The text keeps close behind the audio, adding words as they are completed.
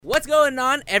going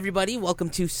on, everybody? Welcome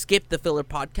to Skip the Filler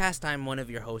podcast. I'm one of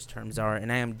your hosts, Hermzar, and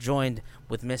I am joined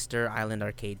with Mr. Island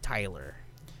Arcade Tyler.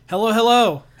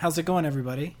 Hello. How's it going,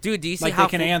 everybody? Dude, do you see like how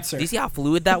they can answer? Do you see how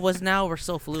fluid that was? Now we're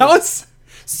so fluid. That was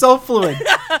so fluid.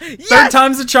 Yes! Third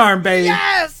time's a charm, baby.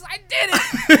 Yes, I did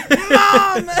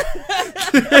it, Mom.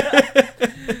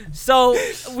 So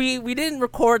we didn't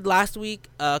record last week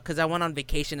because I went on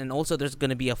vacation, and also there's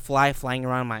gonna be a fly flying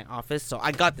around my office. So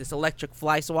I got this electric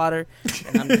fly swatter,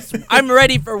 and I'm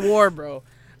ready for war, bro.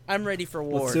 I'm ready for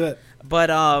war. Let's do it. But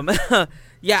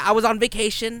yeah, I was on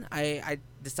vacation. I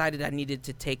decided I needed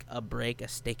to take a break, a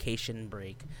staycation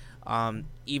break.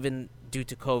 Even due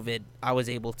to COVID, I was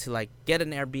able to like get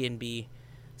an Airbnb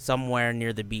somewhere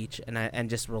near the beach and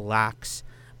just relax.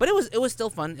 But it was still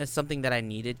fun. It's something that I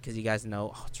needed because you guys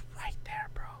know, it's right there,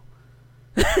 bro.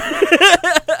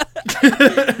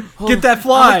 Get that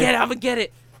fly. I'm gonna get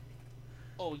it.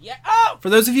 Oh yeah. Oh.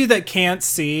 For those of you that can't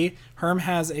see, Herm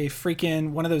has a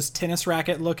freaking one of those tennis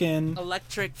racket looking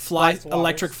Electric fly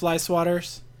swatters.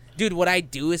 swatters. Dude, what I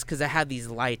do is because I have these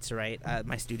lights, right?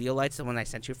 My studio lights, the one I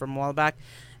sent you from a while back,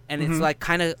 and it's like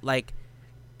kind of like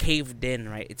caved in,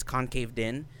 right? It's concaved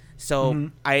in. So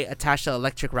I attach the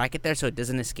electric racket there so it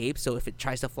doesn't escape. So if it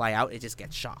tries to fly out, it just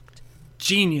gets shocked.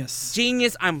 Genius.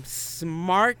 I'm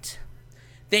smart.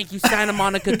 Thank you, Santa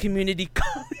Monica Community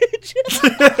College.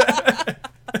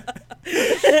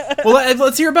 Well,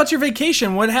 let's hear about your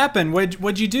vacation. What happened?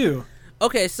 What'd you do?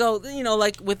 Okay, so you know,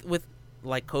 like with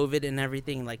like COVID and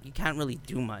everything, like you can't really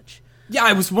do much. Yeah,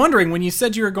 I was wondering when you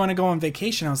said you were going to go on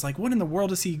vacation. I was like, what in the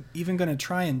world is he even going to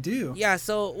try and do? Yeah,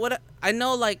 so what I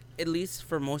know, like at least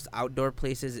for most outdoor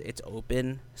places, it's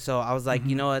open. So I was like,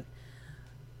 you know what?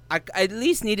 I at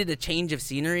least needed a change of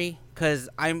scenery because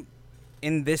I'm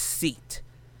in this seat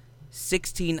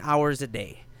 16 hours a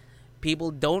day.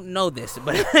 People don't know this,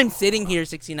 but I'm sitting here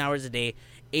 16 hours a day,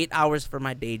 8 hours for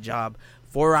my day job,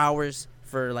 4 hours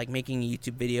for like making a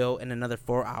YouTube video, and another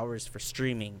 4 hours for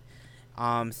streaming.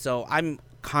 So I'm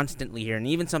constantly here, and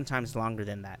even sometimes longer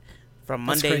than that. From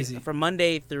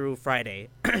Monday through Friday,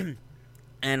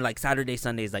 and like Saturday,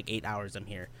 Sunday is like 8 hours I'm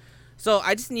here. So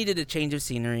I just needed a change of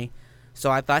scenery. So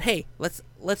I thought, hey, let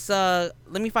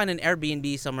me find an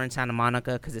Airbnb somewhere in Santa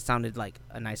Monica because it sounded like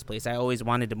a nice place. I always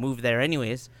wanted to move there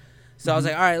anyways. So I was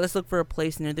like, all right, let's look for a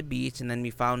place near the beach, and then we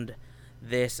found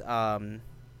this what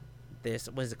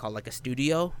is it called, like a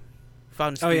studio. We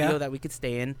found a studio that we could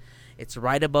stay in. It's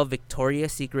right above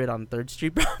Victoria's Secret on 3rd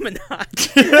Street Promenade.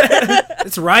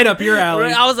 It's right up your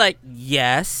alley. I was like,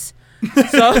 yes.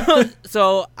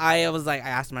 So I was like, I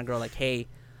asked my girl, like, hey,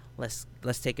 let's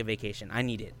take a vacation. I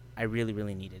need it. I really,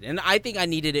 really need it. And I think I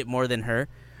needed it more than her.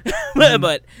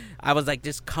 But I was like,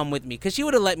 just come with me. Because she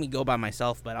would have let me go by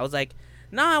myself. But I was like,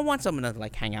 no, I want someone to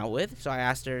like hang out with. So I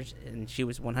asked her, and she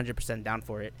was 100% down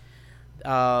for it.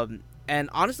 And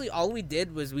honestly, all we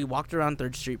did was we walked around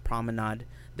 3rd Street Promenade.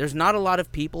 There's not a lot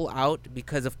of people out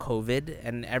because of COVID,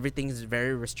 and everything is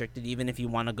very restricted. Even if you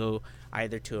want to go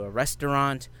either to a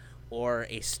restaurant or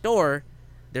a store,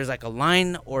 there's like a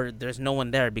line or there's no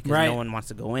one there because no one wants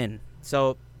to go in.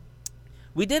 So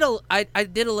we did I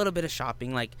did a little bit of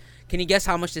shopping. Like, can you guess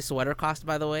how much this sweater cost,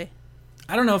 by the way?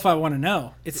 I don't know if I want to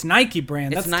know. It's Nike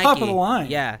brand. That's Nike. Top of the line.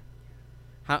 Yeah.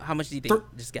 How much do you think?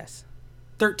 Just guess.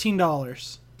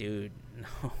 $13. Dude,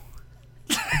 no.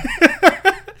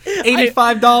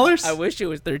 $85? I wish it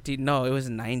was 13. No, it was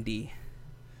 90.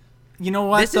 You know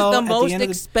what? This is the most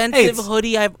expensive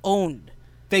hoodie I've owned.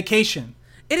 Vacation.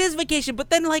 It is vacation,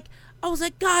 but then like I was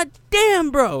like, God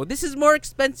damn, bro, this is more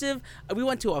expensive. We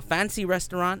went to a fancy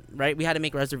restaurant, right? We had to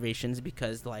make reservations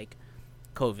because like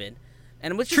COVID,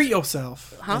 and treat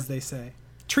yourself, as they say.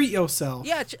 Treat yourself.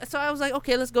 Yeah. So I was like,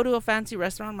 okay, let's go to a fancy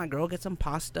restaurant. My girl gets some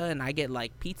pasta, and I get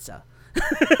like pizza.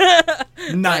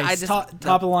 Nice. Top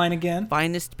of the line again.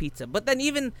 Finest pizza. But then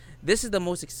even this is the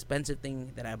most expensive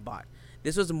thing that I bought.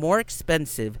 This was more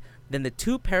expensive than the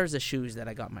 2 pairs of shoes that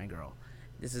I got my girl.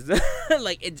 This is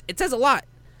like it says a lot.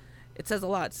 It says a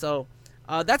lot. So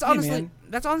that's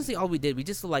honestly all we did. We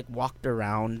just like walked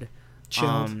around,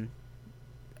 chilled,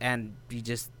 and we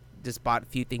just bought a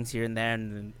few things here and there,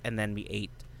 and then we ate.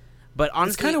 But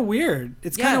honestly, it's kind of weird.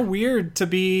 It's kind of weird to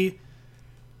be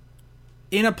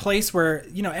in a place where,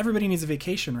 you know, everybody needs a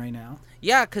vacation right now.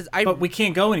 Yeah, but we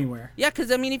can't go anywhere. Yeah, because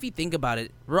I mean, if you think about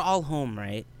it, we're all home,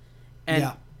 right?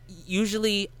 And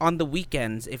usually on the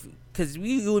weekends, because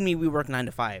you and me, we work 9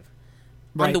 to 5.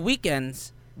 Right. On the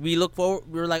weekends, we look forward.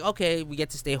 We're like, okay, we get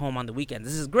to stay home on the weekends.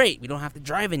 This is great. We don't have to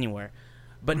drive anywhere.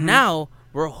 But now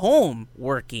we're home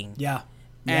working. Yeah.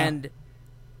 And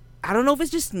I don't know if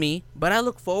it's just me, but I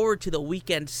look forward to the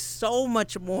weekend so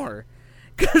much more.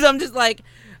 Because I'm just like,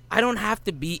 I don't have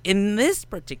to be in this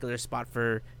particular spot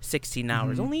for 16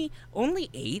 hours. Only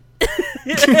 8.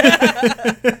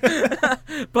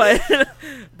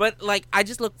 but like I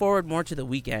just look forward more to the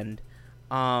weekend.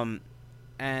 And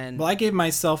well, I gave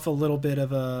myself a little bit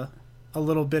of a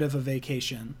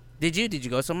vacation. Did you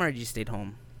go somewhere or did you stayed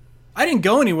home? I didn't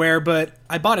go anywhere, but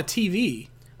I bought a TV.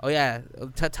 Oh yeah,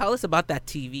 tell us about that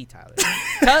TV, Tyler.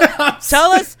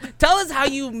 Tell us how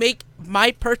you make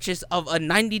my purchase of a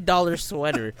 $90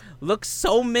 sweater look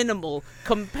so minimal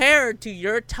compared to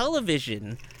your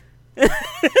television.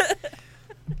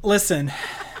 Listen,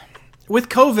 with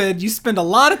COVID, you spend a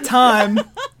lot of time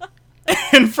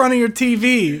in front of your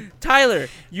TV. Tyler,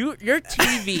 your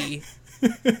TV.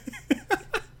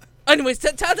 Anyways,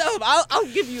 tell them. I'll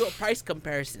give you a price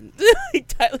comparison.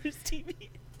 Tyler's TV.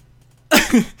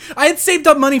 I had saved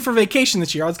up money for vacation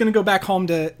this year. I was going to go back home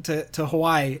to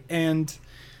Hawaii, and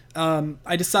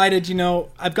I decided,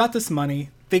 I've got this money.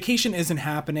 Vacation isn't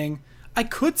happening. I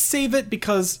could save it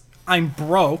because I'm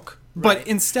broke, right. But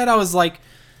instead I was like,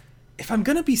 if I'm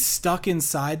going to be stuck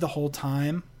inside the whole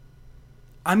time,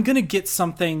 I'm going to get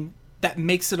something that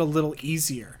makes it a little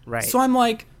easier. Right. So I'm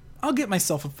like, I'll get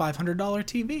myself a $500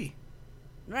 TV.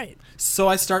 Right. So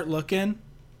I start looking.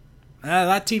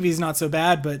 That TV's not so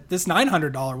bad, but this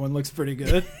 $900 one looks pretty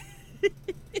good.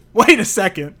 Wait a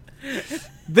second.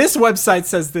 This website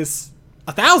says this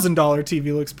 $1,000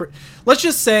 TV looks pretty... Let's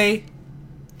just say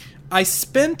I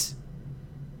spent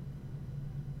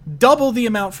double the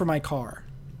amount for my car.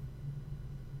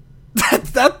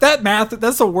 That math,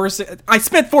 that's the worst. I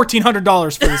spent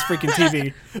 $1,400 for this freaking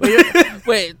TV.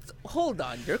 Wait, hold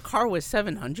on. Your car was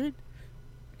 $700?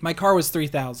 My car was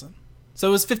 $3,000. So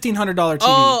it was $1,500 TV.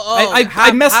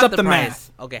 I messed up the price.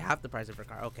 math. Okay, half the price of your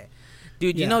car. Okay,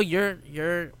 dude, yeah.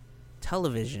 Your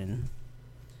television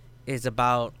is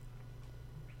about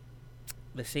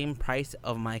the same price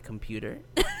of my computer.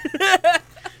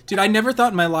 Dude, I never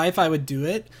thought in my life I would do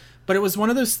it, but it was one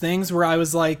of those things where I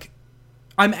was like,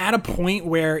 I'm at a point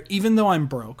where even though I'm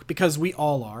broke, because we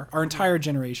all are, our entire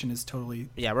generation is totally...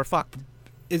 Yeah, we're fucked.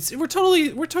 We're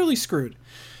totally screwed.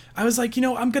 I was like,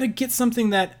 I'm going to get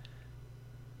something that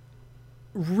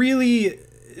really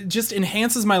just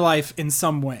enhances my life in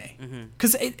some way.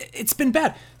 Because it's been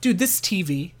bad. Dude, this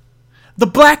TV, the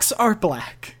blacks are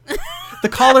black. The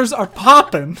collars are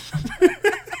popping.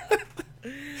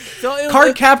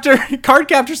 Card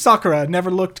captor Sakura never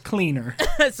looked cleaner.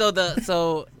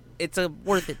 So it's a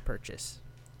worth it purchase.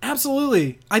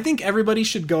 Absolutely. I think everybody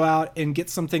should go out and get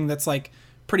something that's like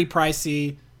pretty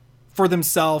pricey for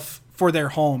themselves, for their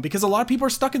home, because a lot of people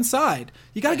are stuck inside.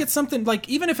 You got to get something like,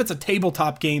 even if it's a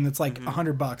tabletop game that's like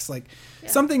 $100, like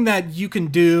something that you can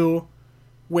do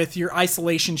with your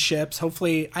isolation ships.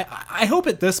 Hopefully, I hope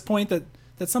at this point that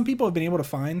some people have been able to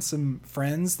find some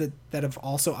friends that have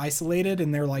also isolated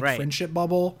in their like friendship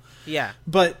bubble. Yeah.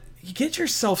 But you get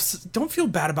yourself, don't feel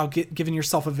bad about giving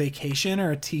yourself a vacation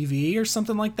or a TV or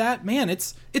something like that. Man,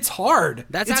 it's hard.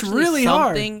 It's actually really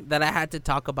something hard. that I had to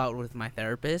talk about with my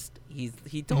therapist. He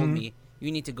told me,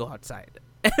 you need to go outside.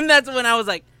 And that's when I was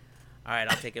like, all right,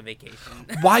 I'll take a vacation.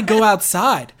 Why go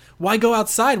outside? Why go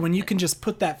outside when you can just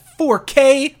put that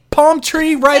 4K palm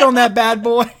tree right on that bad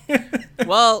boy?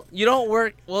 Well, you don't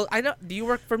work. Well, I don't. Do you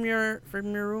work from your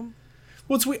room?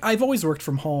 Well, I've always worked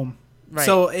from home. Right.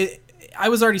 So I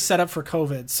was already set up for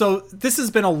COVID. So this has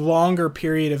been a longer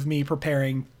period of me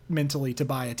preparing mentally to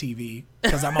buy a TV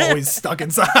because I'm always stuck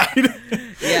inside.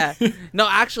 Yeah. No,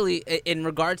 actually, in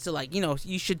regards to like,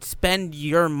 you should spend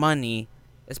your money,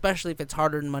 especially if it's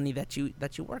hard-earned money that you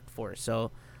work for.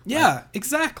 So yeah,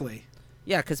 exactly.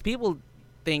 Yeah, because people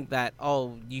think that,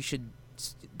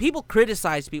 people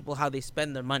criticize people how they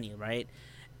spend their money, right?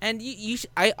 And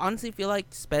I honestly feel like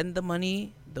spend the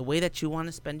money the way that you want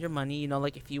to spend your money.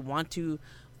 Like if you want to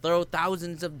throw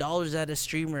thousands of dollars at a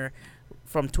streamer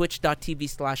from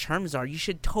twitch.tv/Hermzar, you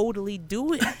should totally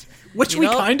do it. Which we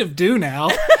kind of do now.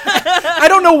 I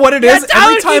don't know what it is.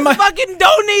 Every time I fucking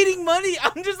donating money,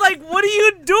 I'm just like, what are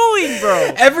you doing,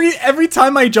 bro? Every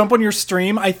time I jump on your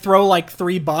stream, I throw like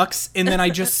 $3, and then I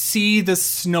just see the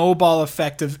snowball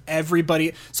effect of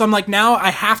everybody. So I'm like, now I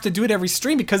have to do it every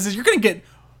stream because you're gonna get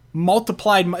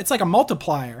multiplied. It's like a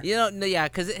multiplier. Yeah,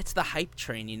 because it's the hype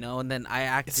train, and then I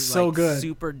act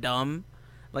super dumb.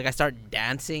 Like I start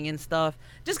dancing and stuff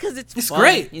just because it's fun.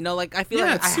 Great. Like I feel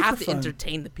like I have to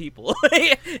entertain the people.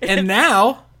 And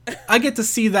now I get to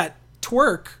see that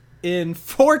twerk in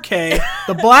 4K.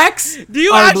 The blacks. Do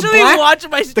you actually watch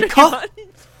my stream?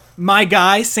 My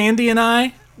guy Sandy and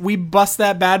I, we bust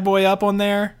that bad boy up on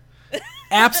there.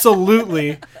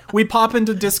 Absolutely. We pop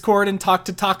into Discord and talk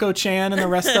to Taco Chan and the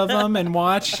rest of them and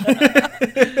watch.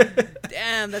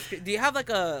 Damn, that's great. Do you have like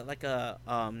a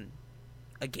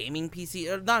gaming PC,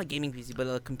 or not a gaming PC, but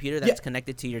a computer that's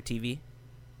connected to your TV?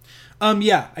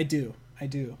 Yeah, I do.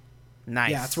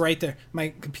 Nice. Yeah, it's right there.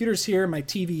 My computer's here. My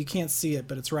TV, you can't see it,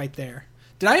 but it's right there.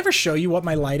 Did I ever show you what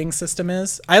my lighting system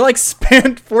is? I like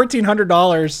spent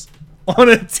 $1,400 on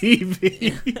a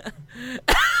TV.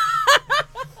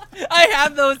 I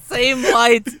have those same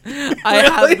lights. I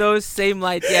have those same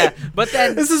lights. Yeah, but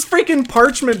then this is freaking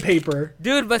parchment paper,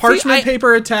 dude. But parchment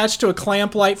paper attached to a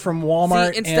clamp light from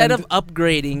Walmart. See, instead of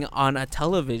upgrading on a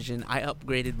television, I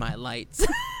upgraded my lights.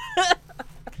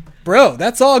 Bro,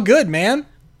 that's all good, man.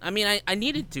 I mean, I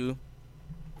needed to.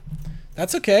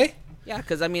 That's okay. Yeah,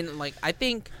 because I mean, like, I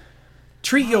think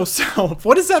treat yourself.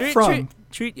 What is that from?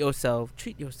 Treat yourself.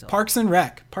 Treat yourself. Parks and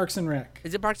Rec.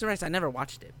 Is it Parks and Rec? I never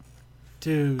watched it.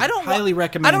 Dude, I don't highly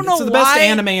recommend. I don't know it's the why, best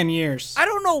anime in years. I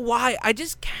don't know why. I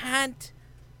just can't.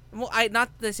 Well,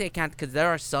 not to say I can't, because there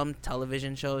are some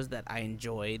television shows that I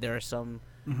enjoy. There are some,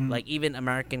 like even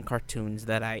American cartoons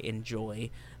that I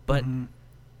enjoy, but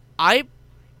I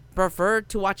prefer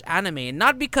to watch anime,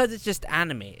 not because it's just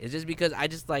anime. It's just because I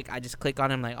just click on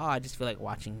it. I'm like, oh, I just feel like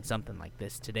watching something like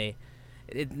this today.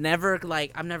 It never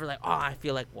like I'm never like, oh, I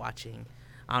feel like watching.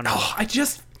 I don't know. Oh, I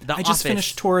just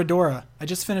finished Toradora. Oh,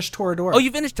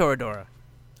 you finished Toradora?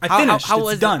 I finished. How it's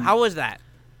was done. How was that?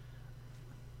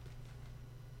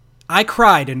 I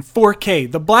cried in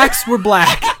 4K. The blacks were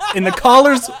black and the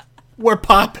collars were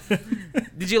popping.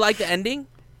 Did you like the ending?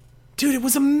 Dude, it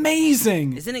was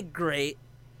amazing. Isn't it great?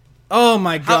 Oh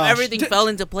my gosh. How everything fell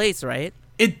into place, right?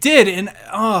 It did, and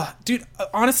dude,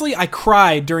 honestly, I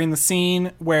cried during the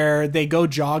scene where they go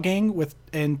jogging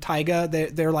and Taiga.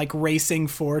 They're like racing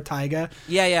for Taiga.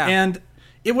 Yeah. And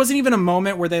it wasn't even a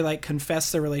moment where they like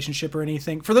confess their relationship or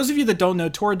anything. For those of you that don't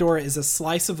know, Toradora is a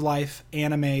slice of life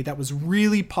anime that was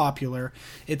really popular.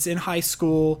 It's in high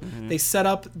school. They set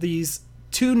up these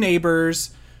two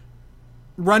neighbors,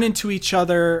 run into each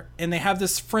other, and they have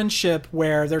this friendship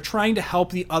where they're trying to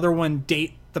help the other one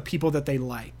date the people that they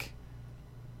like.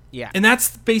 Yeah. And that's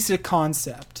the basic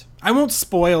concept. I won't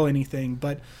spoil anything,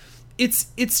 but it's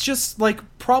just like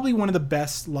probably one of the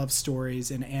best love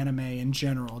stories in anime in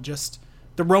general. Just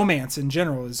the romance in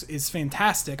general is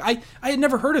fantastic. I had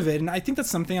never heard of it, and I think that's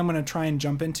something I'm going to try and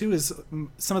jump into is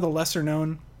some of the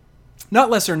not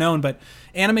lesser known, but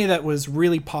anime that was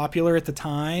really popular at the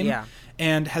time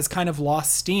and has kind of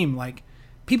lost steam. Like,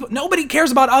 nobody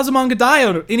cares about Azumanga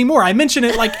Daioh anymore. I mention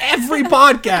it like every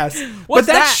podcast. What's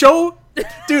but that show...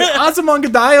 Dude, Azumanga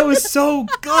Daioh is so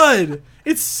good.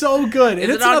 It's so good. And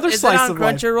it's another slice of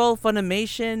life. Crunchyroll,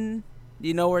 Funimation? Do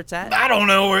you know where it's at? I don't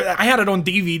know. I had it on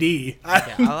DVD.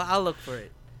 Okay, I'll look for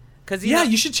it.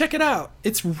 You should check it out.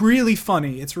 It's really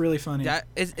funny.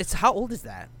 It's how old is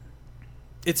that?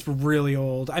 It's really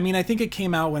old. I mean, I think it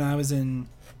came out when I was in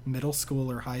middle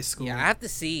school or high school. Yeah, I have to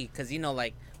see, because,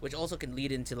 like, which also can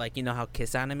lead into, like, how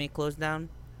Kiss Anime closed down?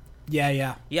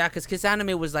 Yeah. Yeah, because Kiss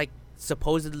Anime was, like,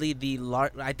 supposedly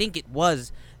I think it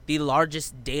was the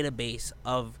largest database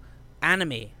of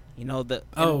anime.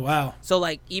 Oh wow! So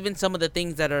like even some of the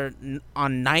things that are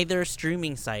on neither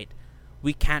streaming site,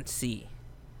 we can't see.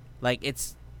 Like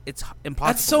it's impossible.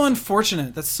 That's so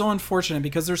unfortunate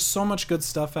because there's so much good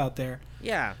stuff out there.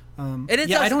 Yeah.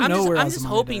 I don't know where I'm just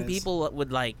hoping is. people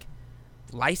would like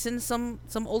license some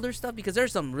older stuff, because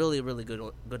there's some really really good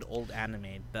old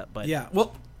anime. But yeah,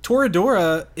 well,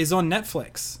 Toradora is on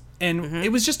Netflix. And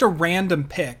it was just a random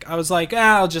pick. I was like,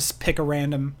 I'll just pick a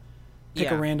random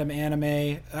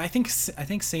anime. I think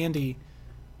Sandy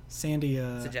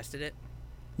suggested it.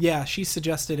 Yeah, she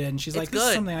suggested it, and she's like, "This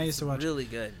is something I used to watch." Really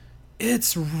good.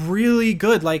 It's really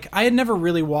good. Like, I had never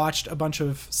really watched a bunch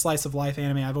of slice of life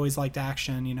anime. I've always liked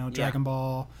action. Dragon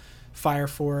Ball, Fire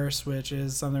Force, which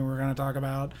is something we're going to talk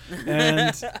about,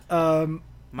 and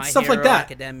stuff like that.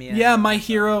 Academia. Yeah, My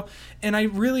Hero. And I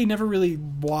really never really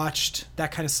watched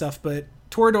that kind of stuff, but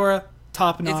Toradora,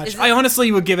 top notch. I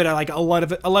honestly would give it like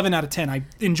 11 out of 10. I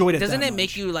enjoyed it. Doesn't it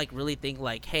make you like really think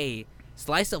like, hey,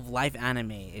 slice of life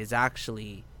anime is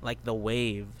actually like the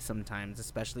wave sometimes,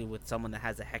 especially with someone that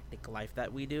has a hectic life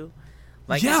that we do.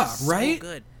 Like, yeah, right? So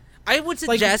good. I would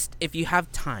suggest, if you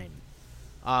have time,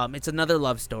 it's another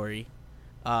love story,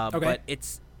 but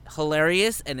it's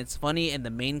hilarious and it's funny, and the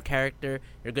main character,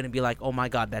 you're gonna be like, oh my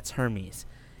god, that's Hermes.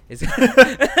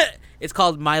 It's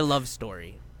called My Love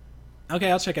Story.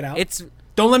 Okay, I'll check it out.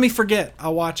 Don't let me forget.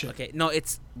 I'll watch it. Okay, no,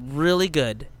 it's really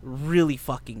good, really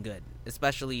fucking good.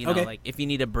 Especially like if you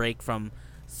need a break from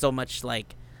so much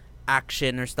like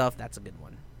action or stuff, that's a good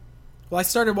one. Well, I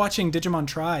started watching Digimon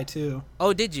Tri too.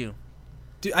 Oh, did you?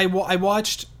 Dude, I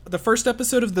watched the first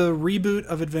episode of the reboot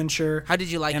of Adventure. How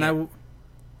did you like it?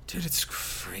 Dude, it's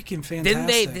freaking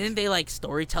fantastic. Didn't they like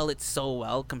storytell it so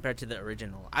well compared to the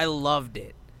original? I loved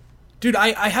it. Dude,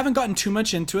 I haven't gotten too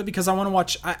much into it because I want to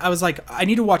watch. I was like, I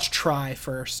need to watch Tri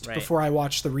first before I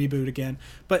watch the reboot again.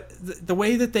 But the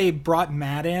way that they brought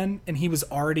Matt in and he was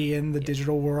already in the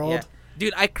digital world. Yeah.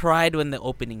 Dude, I cried when the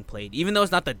opening played, even though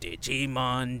it's not the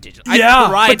Digimon digital. Yeah, I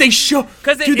cried. but they show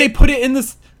because they put it in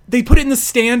this. They put it in the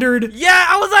standard. Yeah,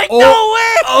 I was like, no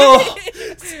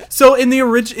way. So in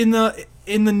the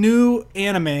in the new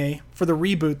anime for the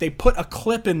reboot, they put a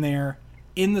clip in there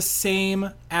in the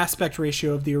same aspect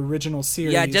ratio of the original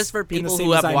series. Yeah, just for people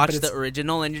who have watched the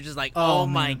original, and you're just like, oh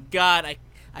my god,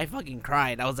 I fucking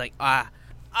cried. I was like,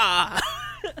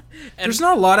 There's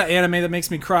not a lot of anime that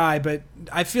makes me cry, but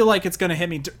I feel like it's gonna hit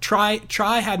me. Try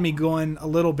had me going a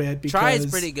little bit because Try is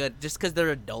pretty good, just because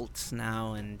they're adults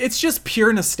now, and it's just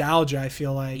pure nostalgia. I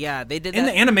feel like they did, and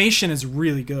the animation is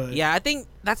really good. Yeah, I think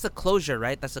that's the closure,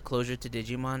 right? That's the closure to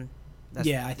Digimon.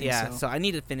 I think so. So I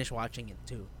need to finish watching it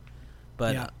too,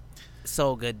 but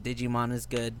so good. Digimon is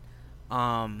good.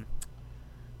 What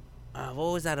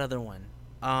was that other one?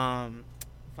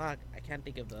 Fuck, I can't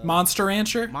think of the Monster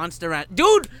Rancher.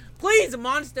 Dude, please,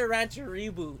 Monster Rancher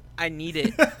reboot. I need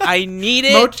it. I need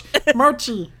it.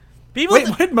 Mochi. People Wait,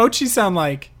 what did Mochi sound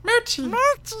like? Mochi.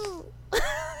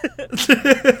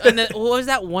 And then what was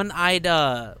that one-eyed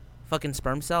fucking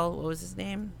sperm cell? What was his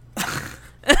name?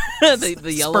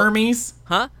 the yellow Spermies.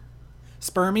 Huh?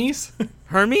 Spermies.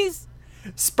 Hermes.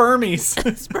 Spermies.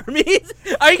 Spermies.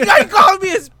 Are you guys calling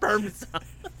me a sperm cell?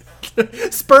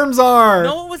 Sperms are.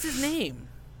 No, what was his name?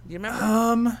 Do you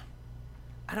remember?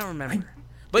 I don't remember.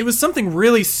 But it was something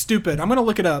really stupid. I'm gonna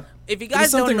look it up. If you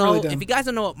guys don't know,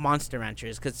 what Monster Rancher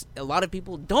is, because a lot of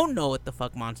people don't know what the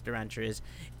fuck Monster Rancher is,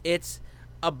 it's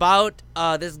about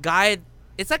this guy.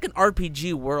 It's like an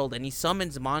RPG world, and he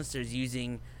summons monsters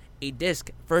using a disc.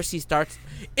 First, he starts.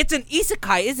 It's an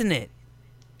isekai, isn't it?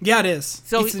 Yeah, it is.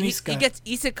 So he gets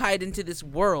isekai'd into this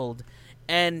world,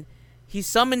 and he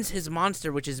summons his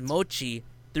monster, which is Mochi,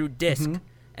 through disc. Mm-hmm.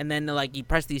 And then, like, you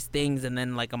press these things, and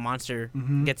then, like, a monster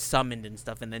gets summoned and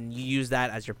stuff, and then you use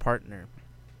that as your partner.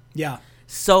 Yeah.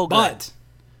 So good.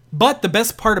 But the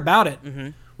best part about it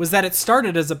was that it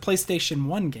started as a PlayStation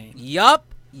 1 game. Yup.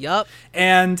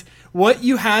 And what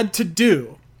you had to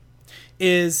do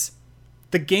is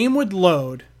the game would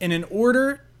load, and in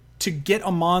order to get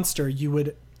a monster, you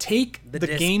would take the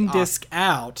game disc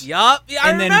out. Yup. Yeah,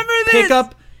 I remember this. Pick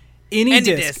up any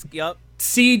disc. Yup.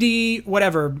 CD,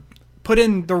 whatever. Put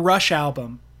in the Rush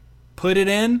album, put it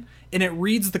in, and it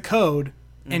reads the code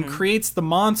and creates the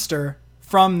monster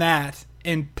from that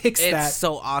and picks that. It's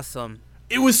so awesome.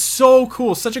 It was so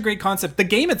cool. Such a great concept. The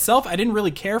game itself, I didn't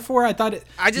really care for. I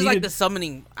just like the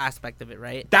summoning aspect of it,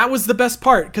 right? That was the best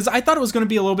part, because I thought it was going to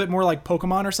be a little bit more like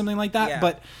Pokemon or something like that, yeah.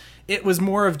 But it was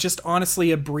more of just honestly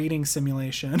a breeding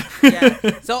simulation.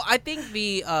 Yeah. So I think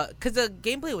because the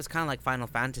gameplay was kind of like Final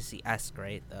Fantasy-esque,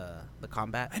 right? The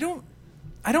combat.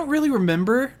 I don't really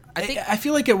remember. I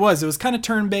feel like it was. It was kind of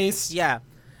turn-based. Yeah.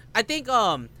 I think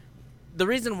the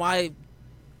reason why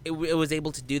it was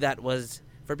able to do that was,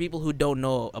 for people who don't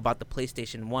know about the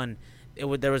PlayStation 1,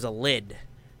 there was a lid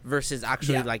versus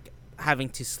actually like having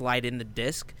to slide in the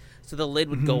disc. So the lid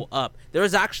would go up. There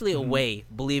was actually a way,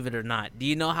 believe it or not. Do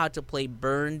you know how to play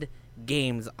burned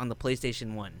games on the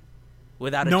PlayStation 1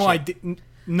 without a chip? No, I didn't.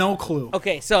 No clue.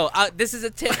 Okay, so this is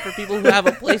a tip for people who have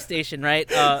a PlayStation, right?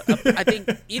 I think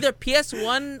either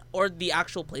PS1 or the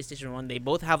actual PlayStation 1, they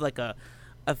both have like a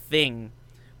thing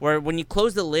where when you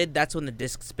close the lid, that's when the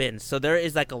disc spins. So there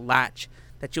is like a latch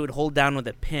that you would hold down with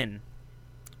a pin.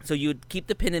 So you would keep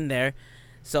the pin in there.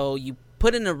 So you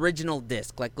put an original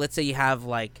disc. Like, let's say you have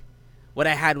like, what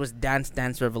I had was Dance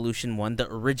Dance Revolution 1, the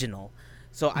original.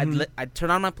 So I'd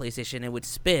turn on my PlayStation, it would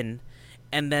spin,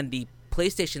 and then the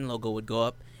PlayStation logo would go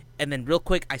up, and then real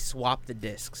quick I swapped the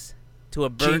discs to a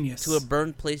burned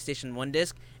PlayStation 1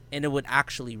 disc, and it would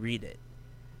actually read it.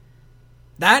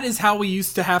 That is how we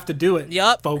used to have to do it.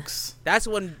 Yep, folks. That's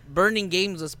when burning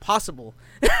games was possible.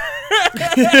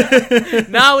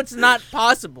 Now it's not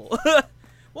possible.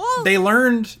 Well, they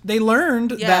learned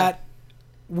that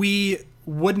we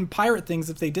wouldn't pirate things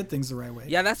if they did things the right way.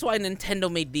 Yeah, that's why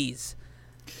Nintendo made these.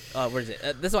 Where is it?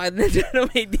 That's why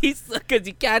Nintendo made these, because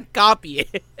you can't copy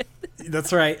it.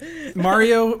 That's right.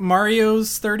 Mario's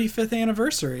 35th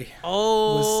anniversary.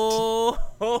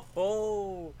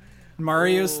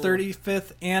 Mario's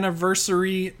 35th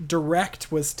anniversary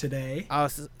direct was today. Oh,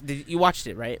 so you watched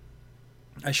it, right?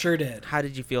 I sure did. How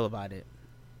did you feel about it?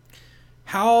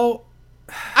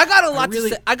 I I got a lot really-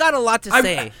 to say. I got a lot to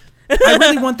say. I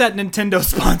really want that Nintendo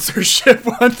sponsorship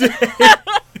one day.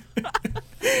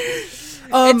 It's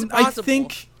I possible.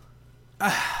 think.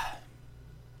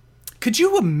 Could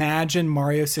you imagine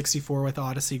Mario 64 with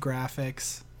Odyssey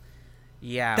graphics?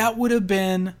 Yeah. That would have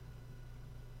been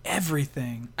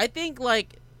everything. I think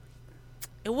like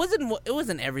it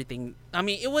wasn't everything. I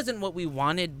mean, it wasn't what we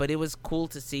wanted, but it was cool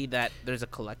to see that there's a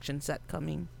collection set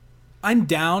coming. I'm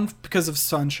down because of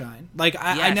Sunshine. Like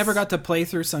I Yes. never got to play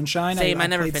through Sunshine. Same. I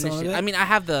never played some finished of it. I mean, I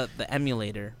have the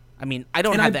emulator. I mean, I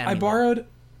don't and have the I emulator.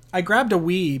 I grabbed a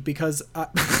Wii because I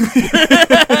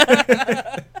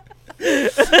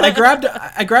grabbed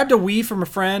a Wii from a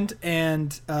friend,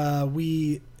 and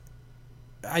I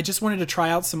just wanted to try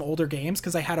out some older games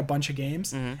because I had a bunch of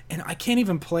games, and I can't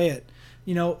even play it.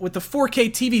 You know, with the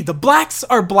 4K TV, the blacks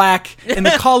are black and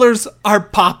the colors are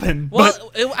popping.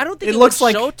 Well, but I don't think it it looks would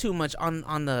like show too much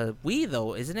on the Wii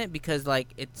though, isn't it? Because like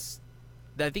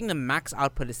I think the max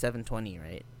output is 720,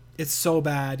 right? it's so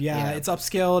bad. Yeah, Yeah. it's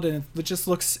upscaled and it just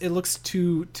looks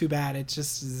too bad. It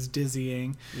just is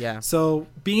dizzying. Yeah. So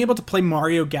being able to play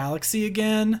Mario Galaxy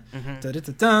again, Dude,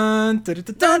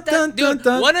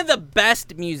 one of the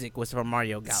best music was from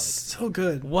Mario Galaxy. so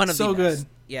good, One of so the best. good.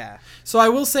 Yeah. So I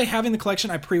will say, having the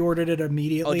collection, I pre-ordered it Oh,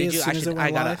 immediately did as you? soon as it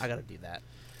went live. I gotta do that.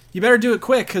 You better do it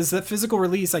quick because that physical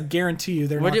release, I guarantee you,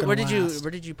 they're Where not did going to last.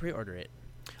 where did you pre-order it?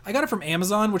 I got it from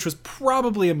Amazon, which was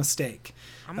probably a mistake.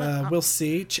 We'll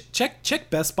see. Check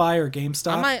Best Buy or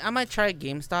GameStop. I might try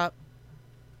GameStop.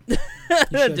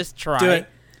 should. Just try.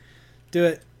 Do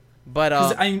it. But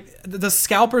 'Cause the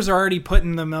scalpers are already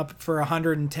putting them up for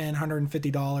 $110,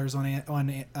 $150 on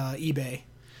eBay.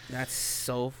 that's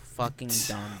so fucking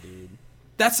dumb, dude.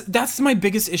 That's my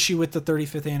biggest issue with the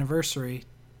 35th anniversary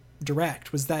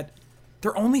direct, was that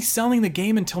they're only selling the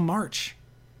game until March,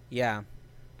 Yeah.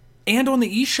 and on the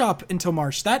eShop until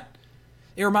March.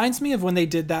 It reminds me of when they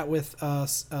did that with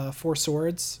Four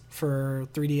Swords for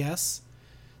 3DS.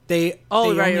 They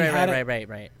only had it,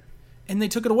 Right. and they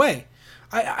took it away.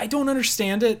 I don't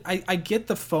understand it. I get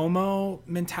the FOMO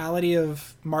mentality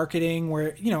of marketing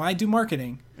where, I do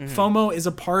marketing. FOMO is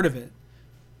a part of it,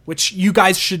 which you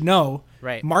guys should know.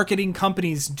 Right. Marketing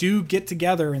companies do get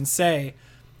together and say,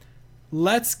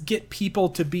 let's get people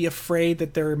to be afraid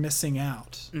that they're missing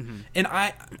out. And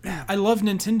I love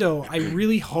Nintendo. I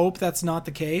really hope that's not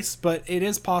the case, but it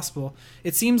is possible.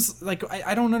 It seems like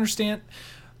I don't understand.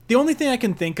 The only thing I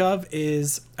can think of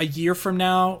is a year from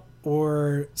now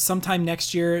or sometime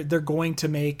next year, they're going to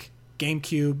make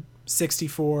GameCube,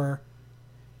 64,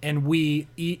 and Wii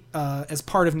as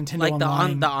part of Nintendo Like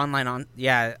Online. the online.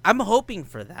 Yeah, I'm hoping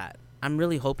for that. I'm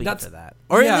really hoping for that.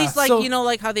 Or yeah, at least like so-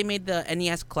 like how they made the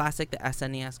NES Classic, the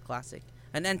SNES Classic,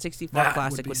 an N64 That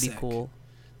Classic would be would be sick. cool.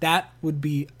 That would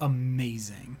be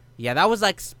amazing. Yeah, that was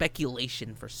like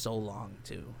speculation for so long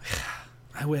too.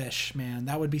 I wish, man.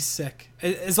 That would be sick.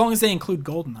 As long as they include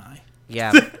GoldenEye.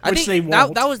 Yeah, I Which think they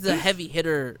won't. that was the heavy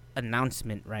hitter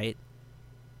announcement, right?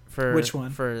 For Which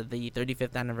one? For the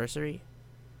 35th anniversary.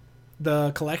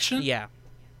 The collection? Yeah,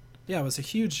 Yeah, it was a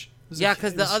huge... yeah,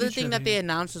 because the other thing that heavy. they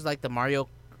announced was like the Mario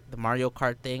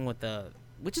Kart thing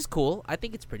which is cool. I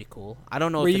think it's pretty cool. I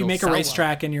don't know Where if you it'll make a sell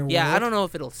racetrack in your well. Yeah, world. I don't know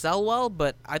if it'll sell well,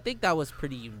 but I think that was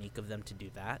pretty unique of them to do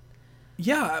that.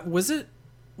 Yeah, was it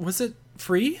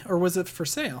free or was it for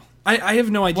sale? I have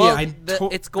no idea. Well,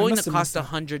 it's going must to have cost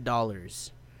missed it.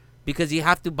 $100 because you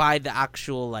have to buy the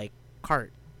actual like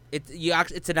cart.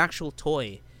 It's an actual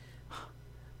toy,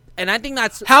 and I think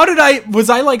that's Was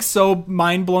I like so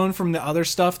mind blown from the other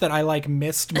stuff that I like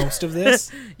missed most of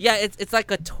this? yeah. It's like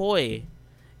a toy,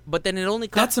 but then it only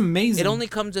That's amazing. It only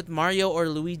comes with Mario or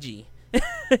Luigi,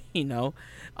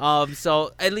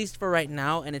 So at least for right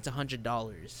now, and it's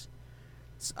 $100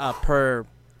 per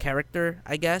character,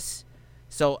 I guess.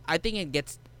 So I think it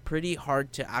gets pretty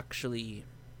hard to actually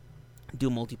do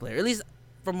multiplayer. At least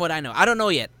from what I know. I don't know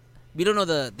yet. We don't know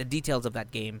the details of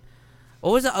that game.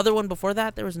 What was the other one before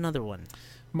that? There was another one.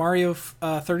 Mario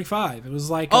 35. It was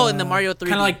like and the Mario 3D.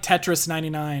 kind of like Tetris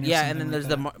 99. Or Yeah, something and then like there's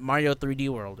that. the Mario 3D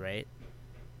World, right?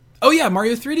 Oh yeah,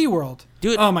 Mario 3D World.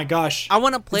 Dude, oh my gosh. I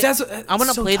want to play. That's I want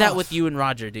to so play that tough. with you and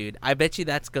Roger, dude. I bet you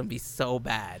that's gonna be so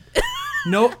bad.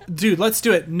 No, dude, let's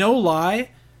do it. No lie.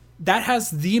 That has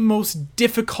the most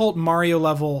difficult Mario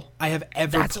level I have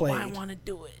ever That's played. why I want to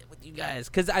do it with you guys,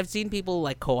 because I've seen people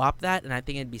like co-op that, and I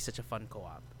think it'd be such a fun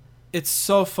co-op. It's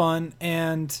so fun,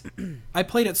 and I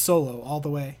played it solo all the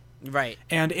way. Right.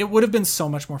 And it would have been so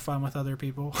much more fun with other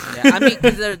people. Yeah. I mean,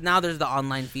 because now there's the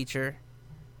online feature.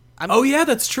 Oh yeah,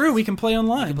 that's true. We can play We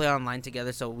online. can play online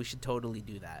together, so we should totally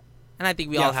do that. And I think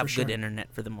we Yeah, all for have good sure.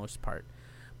 internet for the most part.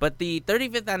 But the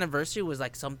 35th anniversary was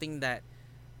like something that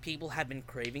people have been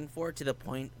craving for, to the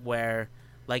point where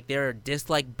like they're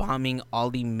dislike bombing all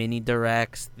the mini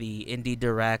directs, the indie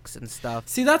directs and stuff.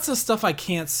 See, that's the stuff I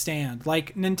can't stand.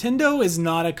 Like, Nintendo is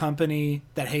not a company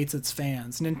that hates its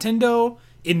fans. Nintendo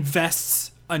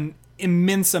invests an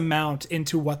immense amount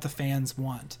into what the fans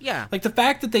want. Yeah. Like, the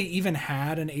fact that they even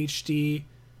had an HD,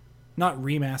 not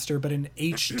remaster, but an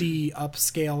HD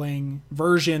upscaling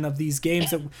version of these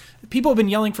games that people have been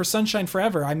yelling for Sunshine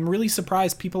forever. I'm really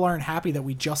surprised people aren't happy that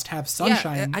we just have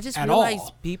Sunshine Yeah, I just at realized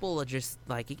all. people are just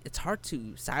like, it's hard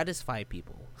to satisfy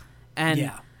people. And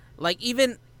Yeah. like,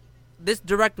 even this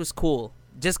direct was cool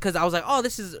just because I was like, oh,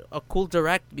 this is a cool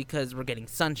direct because we're getting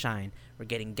Sunshine, we're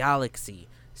getting Galaxy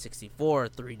 64,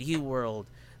 3D World,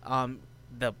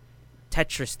 the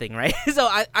Tetris thing, right? So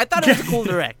I thought it was a cool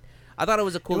direct. I thought it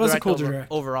was a cool direct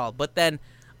overall. But then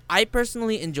I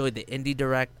personally enjoyed the indie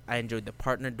direct. I enjoyed the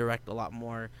partner direct a lot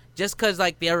more. Just because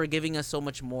like they were giving us so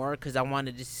much more, because I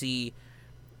wanted to see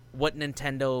what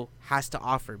Nintendo has to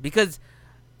offer. Because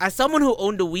as someone who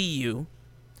owned a Wii U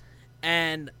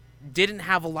and didn't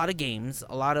have a lot of games,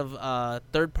 a lot of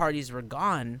third parties were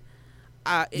gone.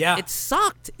 It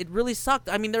sucked. It really sucked.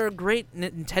 I mean, there are great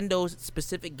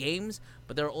Nintendo-specific games,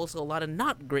 but there are also a lot of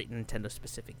not great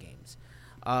Nintendo-specific games.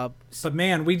 But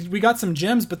man, we got some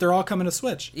gems, but they're all coming to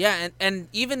Switch. Yeah, and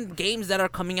even games that are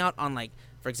coming out on, like,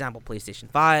 for example, PlayStation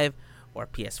 5 or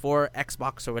PS4,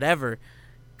 Xbox, or whatever.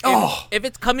 If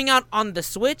it's coming out on the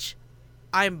Switch,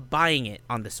 I'm buying it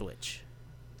on the Switch.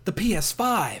 The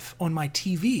PS5 on my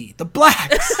TV, the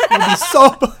blacks will be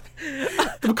so.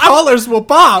 The colors will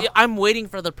pop. I'm waiting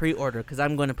for the pre-order because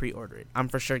I'm going to pre-order it. I'm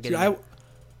for sure getting it.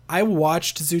 I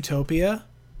watched Zootopia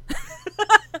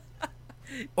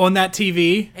on that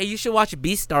TV. Hey, you should watch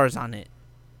Beastars on it.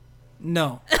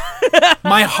 No.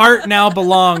 My heart now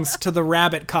belongs to the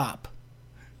Rabbit Cop.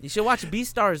 You should watch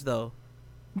Beastars though.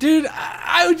 Dude,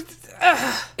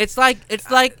 it's like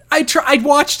I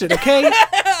watched it, okay?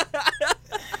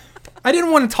 I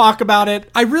didn't want to talk about it.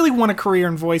 I really want a career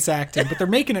in voice acting, but they're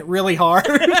making it really hard.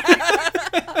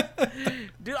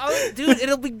 Dude,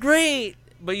 it'll be great.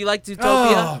 But you like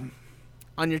Zootopia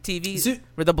on your TV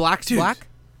where the black's black?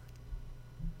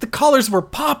 The colors were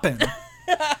popping.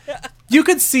 You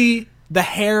could see the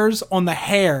hairs on the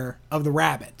hair of the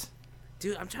rabbit.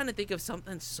 Dude, I'm trying to think of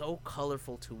something so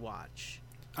colorful to watch.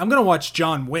 I'm going to watch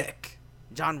John Wick.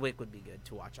 John Wick would be good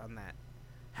to watch on that.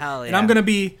 Hell yeah. And I'm going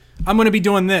to be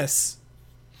doing this.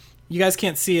 You guys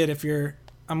can't see it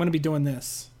I'm going to be doing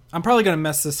this. I'm probably going to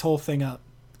mess this whole thing up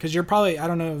because you're probably, I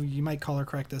don't know, you might color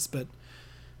correct this, but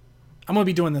I'm going to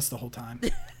be doing this the whole time.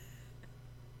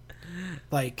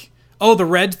 Like, oh, the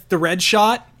red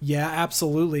shot? Yeah,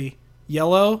 absolutely.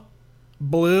 Yellow,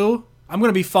 blue. I'm going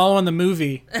to be following the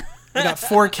movie. I got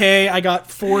 4K, I got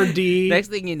 4D. Next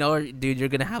thing you know, dude, you're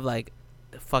going to have like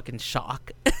a fucking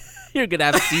shock. You're going to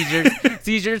have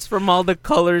seizures from all the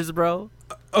colors, bro.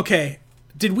 Okay.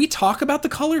 Did we talk about the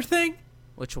color thing?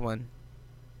 Which one?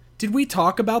 Did we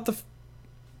talk about the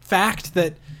fact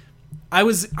that I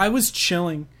was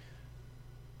chilling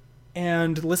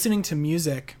and listening to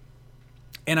music,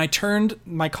 and I turned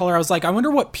my color. I was like, I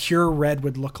wonder what pure red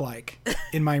would look like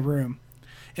in my room.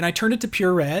 And I turned it to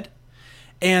pure red,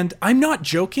 and I'm not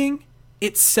joking.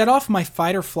 It set off my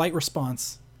fight or flight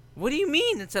response. What do you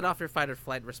mean it set off your fight or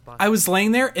flight response? I was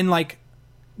laying there, and like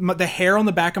the hair on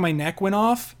the back of my neck went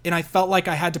off, and I felt like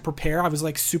I had to prepare. I was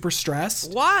like super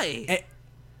stressed. Why?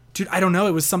 Dude, I don't know.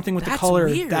 It was something with the color.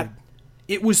 Weird. That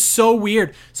it was so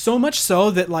weird. So much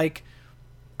so that like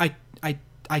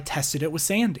I tested it with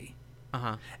Sandy.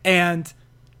 Uh-huh. And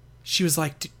she was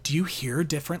like, do you hear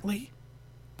differently?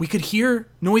 We could hear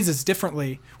noises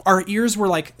differently. Our ears were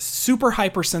like super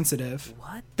hypersensitive.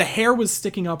 What? The hair was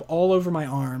sticking up all over my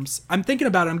arms. I'm thinking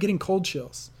about it. I'm getting cold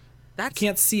chills. I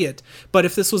can't see it. But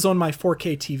if this was on my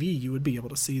 4K TV, you would be able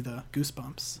to see the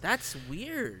goosebumps. That's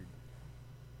weird.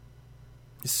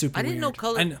 It's super weird. I didn't know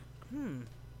color.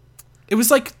 It was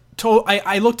like,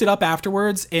 I looked it up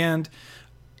afterwards, and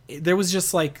there was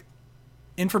just like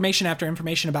information after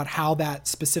information about how that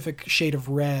specific shade of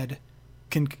red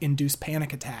can induce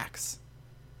panic attacks.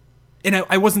 And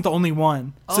I wasn't the only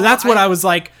one. So that's what I was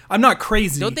like, I'm not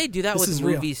crazy. Don't they do that with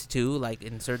movies too? Like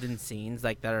in certain scenes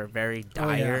like that are very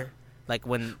dire? Like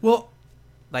when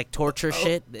like torture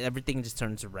shit, everything just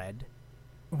turns red.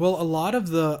 Well, a lot of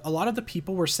the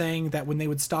people were saying that when they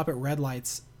would stop at red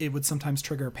lights, it would sometimes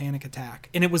trigger a panic attack,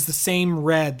 and it was the same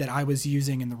red that I was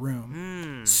using in the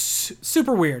room.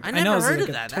 Super weird. I know it's heard like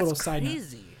of that. Total That's side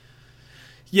crazy. note.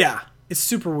 Yeah, it's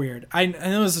super weird. I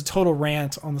know it was a total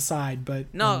rant on the side,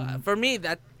 but no, for me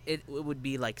that it would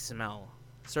be like smell.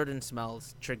 Certain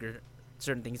smells trigger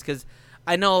certain things because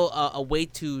I know a way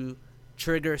to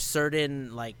trigger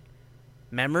certain like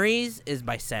memories is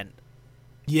by scent.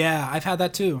 Yeah, I've had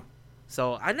that too.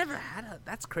 So I never had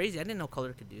that's crazy. I didn't know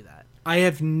color could do that. I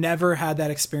have never had that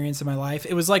experience in my life.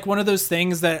 It was like one of those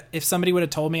things that if somebody would have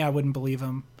told me, I wouldn't believe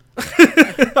them.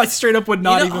 I straight up would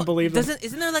not even believe them.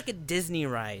 Isn't there like a Disney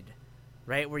ride,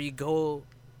 right, where you go?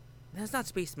 That's not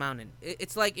Space Mountain.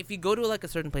 It's like if you go to like a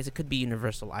certain place, it could be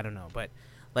Universal. I don't know, but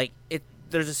like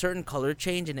there's a certain color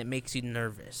change and it makes you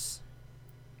nervous.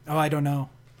 Oh, I don't know.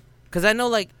 Because I know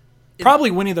like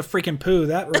probably Winnie the freaking Pooh.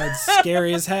 That ride's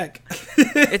scary as heck.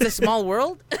 It's a Small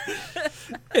World.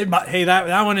 Hey,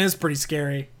 that one is pretty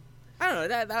scary. I don't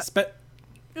know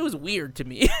it was weird to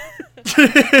me.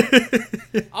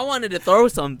 I wanted to throw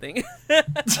something.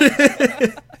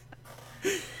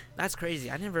 That's crazy.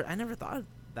 I never thought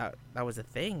that was a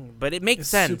thing, but it makes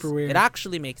sense. Super weird. It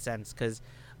actually makes sense because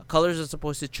colors are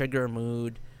supposed to trigger a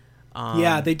mood.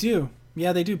 Yeah, they do.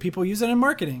 Yeah, they do. People use it in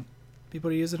marketing.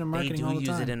 People use it in marketing all the time. They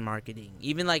do use it in marketing.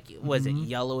 Even like, was it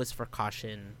yellow is for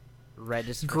caution, red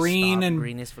is for green, stop, and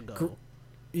green is for go.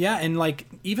 Yeah, and like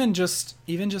even just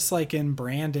like in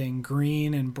branding,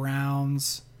 green and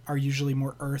browns are usually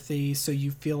more earthy, so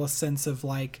you feel a sense of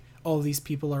like, oh, these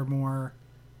people are more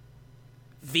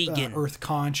vegan, earth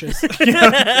conscious.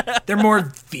 They're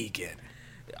more vegan.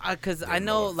 Because I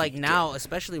know, like vegan. Now,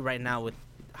 especially right now with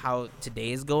how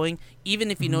today is going, even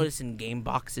if you notice in game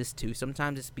boxes too,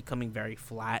 sometimes it's becoming very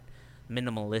flat,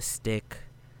 minimalistic,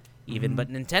 even. But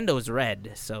Nintendo's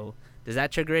red, so does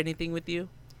that trigger anything with you?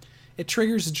 It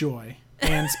triggers joy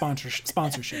and sponsorships.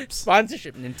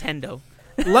 Sponsorship, Nintendo.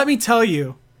 Let me tell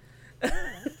you.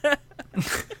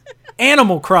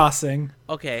 Animal Crossing.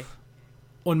 Okay.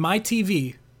 On my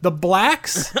TV, the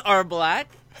blacks are black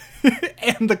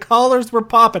and the colors were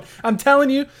popping. I'm telling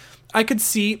you, I could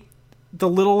see the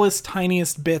littlest,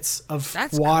 tiniest bits of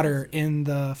water in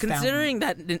the considering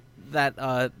fountain. that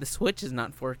the Switch is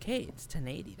not 4K, it's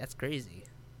 1080. That's crazy.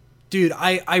 Dude,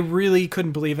 I really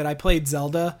couldn't believe it. I played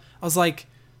Zelda. I was like,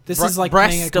 this is like Breath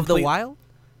playing a complete... of the Wild?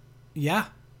 Yeah.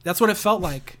 That's what it felt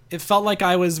like. It felt like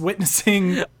I was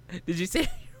witnessing... Did you say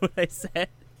what I said?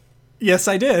 Yes,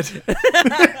 I did.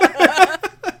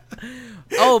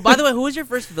 Oh, by the way, who was your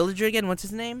first villager again? What's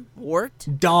his name? Wart?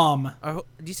 Dom. Do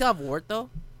you still have Wart, though?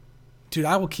 Dude,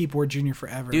 I will keep Wart Jr.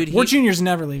 forever. Dude, Wart Jr.'s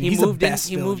never leaving. He's the best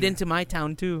He moved into my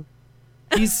town, too.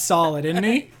 He's solid, isn't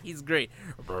he? He's great.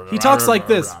 He talks like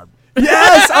this.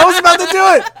 Yes, I was about to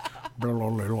do it.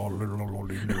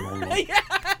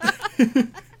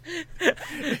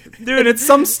 Dude, it's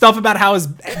some stuff about how his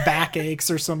back aches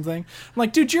or something. I'm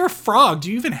like, dude, you're a frog. Do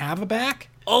you even have a back?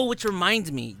 Oh, which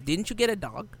reminds me, didn't you get a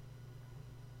dog?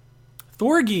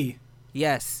 Thorgy.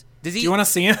 Yes. Does he? Do you want to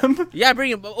see him? Yeah,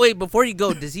 bring him. Wait, before you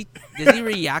go, does he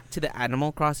react to the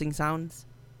Animal Crossing sounds?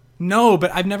 No,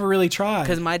 but I've never really tried.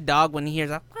 Because my dog, when he hears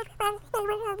that,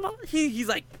 he's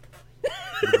like.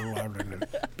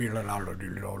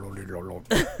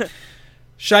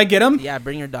 Should I get him? Yeah,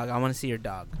 bring your dog. I want to see your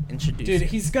dog. Introduce Dude,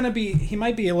 him. he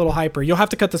might be a little hyper. You'll have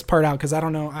to cut this part out because I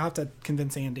don't know. I'll have to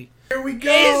convince Andy. Here we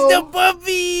go. It's the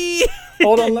puppy.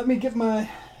 Hold on, let me get my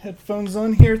headphones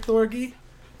on here, Thorgy.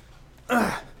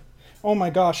 Oh my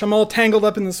gosh, I'm all tangled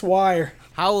up in this wire.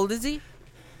 How old is he?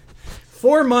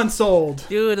 4 months old.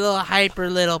 Dude, a little hyper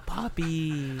little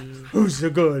puppy. Who's the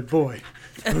good boy?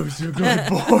 Who's the good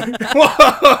boy?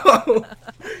 Whoa!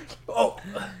 Oh,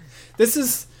 this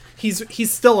is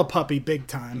he's still a puppy, big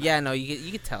time. Yeah, no,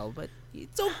 you could tell, but he's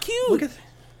so cute.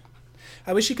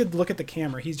 I wish he could look at the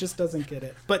camera. He just doesn't get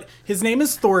it. But his name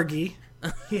is Thorgy.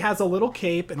 He has a little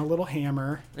cape and a little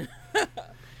hammer.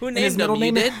 Who named him?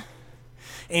 You did?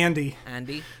 Andy.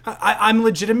 Andy. I'm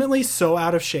legitimately so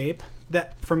out of shape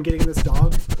that from getting this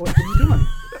dog. What are you doing?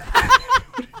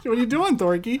 What are you doing,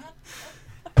 Thorgy?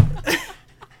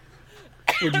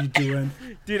 What are you doing?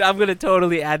 Dude, I'm gonna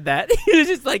totally add that. He was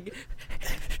just like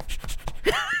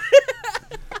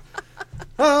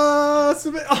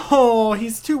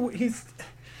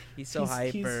he's so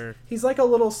hyper. He's like a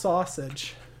little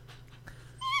sausage.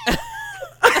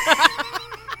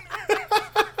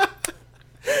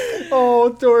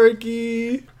 Oh,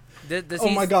 Thorgy. Oh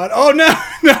my god. Oh no,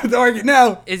 no, Thorgy,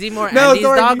 no. Is he more Andy's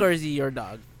dog or is he your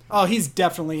dog? Oh, he's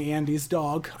definitely Andy's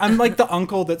dog. I'm like the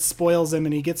uncle that spoils him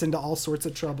and he gets into all sorts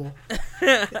of trouble.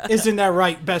 Isn't that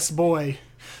right, best boy?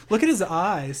 Look at his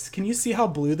eyes. Can you see how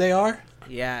blue they are?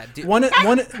 Yeah. Dude. One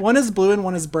is blue and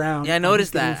one is brown. Yeah, I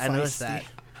noticed that.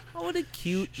 Oh, what a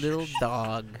cute little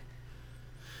dog.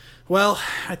 Well,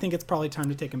 I think it's probably time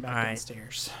to take him back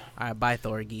downstairs. All right, bye,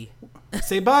 Thorgy.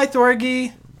 Say bye,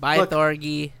 Thorgy. Bye,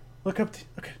 Thorgy. Look up.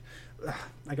 Okay.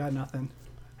 I got nothing.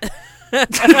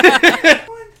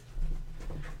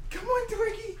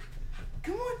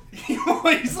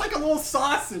 He's like a little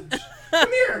sausage.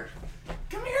 Come here.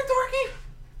 Come here, Dorky.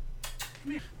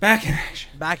 Come here. Back in action.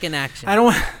 Back in action. I don't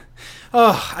want...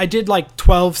 Oh, I did like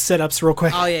 12 sit-ups real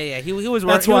quick. Oh, yeah. He was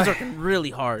working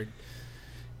really hard.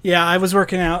 Yeah, I was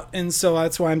working out, and so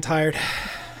that's why I'm tired.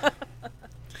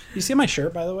 You see my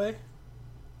shirt, by the way?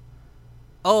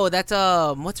 Oh, that's,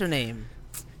 what's her name?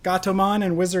 Gatomon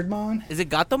and Wizardmon. Is it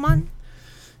Gatomon?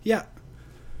 Yeah.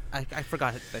 I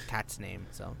forgot the cat's name,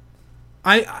 so.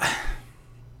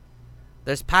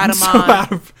 There's I'm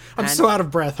Patamon. I'm so out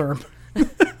of breath, Herm.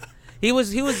 He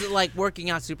was like working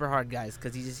out super hard, guys,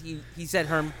 because he said,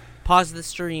 Herm, pause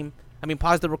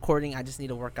the recording. I just need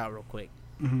to work out real quick.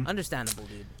 Mm-hmm. Understandable,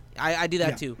 dude. I do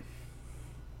that too.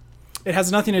 It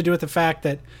has nothing to do with the fact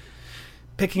that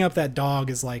picking up that dog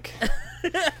is like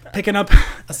picking up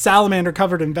a salamander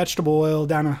covered in vegetable oil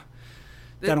down a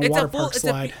water park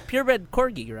slide. It's a purebred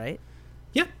corgi, right?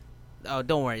 Yep. Oh,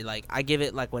 don't worry. Like, I give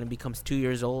it, like, when it becomes 2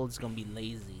 years old, it's gonna be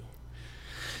lazy.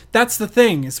 That's the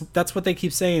thing. That's what they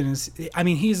keep saying.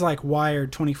 He's like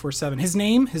wired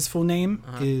 24/7. His full name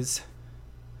is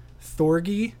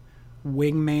Thorgy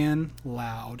Wingman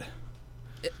Loud.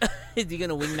 Is he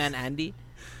gonna wingman Andy?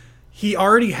 He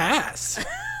already has.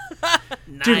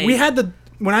 Nice. Dude,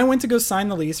 when I went to go sign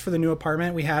the lease for the new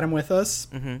apartment, we had him with us,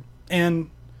 and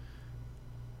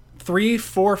 3,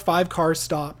 4, 5 cars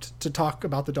stopped to talk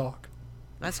about the dog.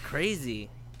 That's crazy.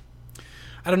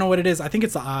 I don't know what it is. I think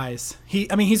it's the eyes.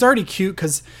 He's already cute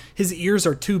because his ears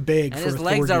are too big and for his a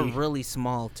legs Thorgy. are really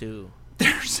small too.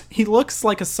 He looks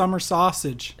like a summer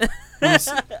sausage.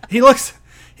 He looks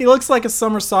like a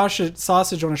summer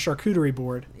sausage on a charcuterie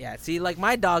board. Yeah, see, like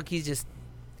my dog, he's just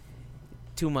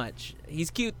too much.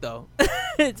 He's cute though.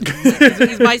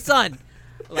 He's my son.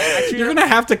 Like, you're gonna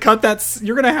have to cut that.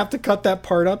 You're gonna have to cut that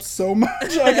part up so much.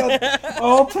 I got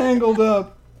all tangled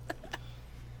up.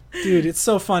 Dude, it's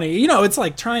so funny. You know, it's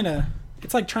like trying to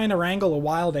wrangle a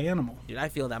wild animal. Dude, I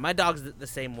feel that. My dog's the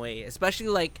same way. Especially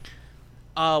like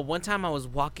one time I was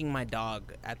walking my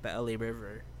dog at the LA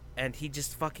River and he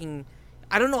just fucking,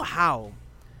 I don't know how,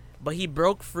 but he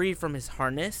broke free from his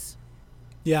harness.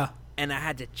 Yeah. And I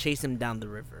had to chase him down the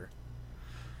river.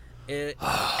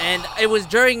 And it was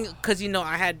during, because, you know,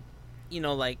 I had, you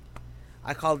know, like,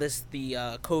 I call this the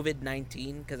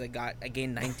COVID-19 because I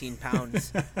gained 19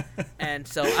 pounds. And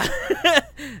so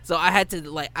I had to,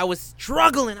 like, I was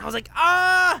struggling. I was like,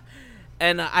 ah!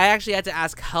 And I actually had to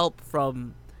ask help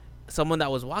from someone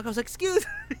that was walking. I was like, excuse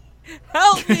me,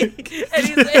 help me.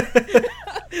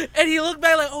 And he looked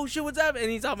back like, oh shit, what's up?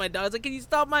 And he saw my dog. I was like, can you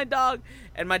stop my dog?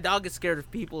 And my dog is scared of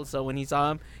people, so when he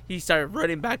saw him, he started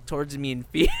running back towards me in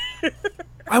fear.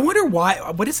 I wonder why.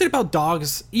 What is it about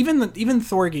dogs? Even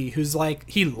Thorgy, who's like,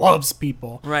 he loves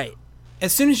people. Right.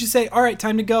 As soon as you say, all right,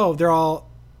 time to go, they're all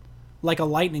like a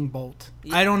lightning bolt.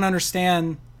 Yeah. I don't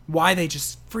understand why they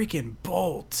just freaking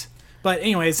bolt. But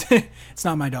anyways, it's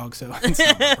not my dog, so it's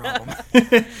not my problem.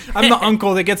 I'm the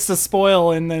uncle that gets to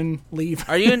spoil and then leave.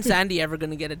 Are you and Sandy ever going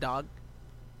to get a dog?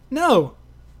 No.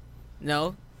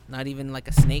 No? Not even like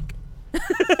a snake?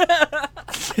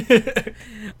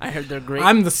 I heard they're great.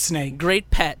 I'm the snake.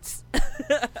 Great pets.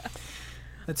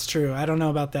 That's true. I don't know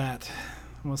about that.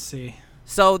 We'll see.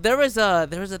 So there was a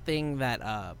thing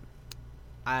that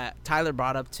Tyler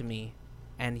brought up to me,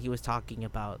 and he was talking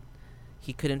about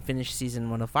he couldn't finish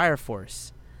season 1 of Fire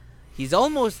Force. He's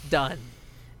almost done,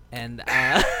 and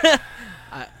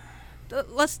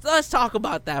let's talk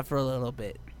about that for a little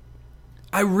bit.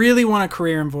 I really want a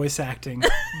career in voice acting,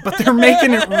 but they're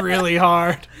making it really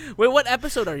hard. Wait, what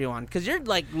episode are you on? Because you're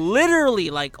like literally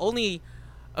like only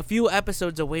a few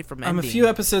episodes away from ending. I'm a few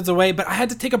episodes away, but I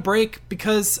had to take a break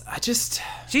because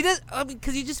She does,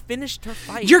 because you just finished her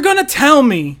fight. You're gonna tell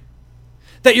me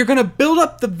that you're gonna build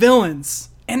up the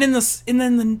villains, and then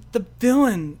the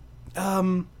villain,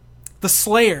 the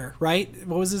Slayer, right?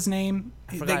 What was his name?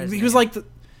 He was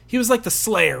like the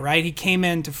Slayer, right? He came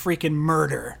in to freaking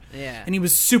murder. Yeah. And he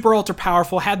was super ultra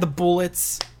powerful, had the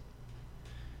bullets.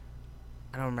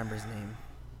 I don't remember his name.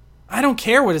 I don't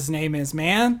care what his name is,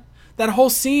 man. That whole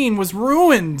scene was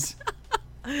ruined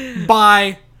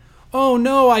by, oh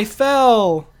no, I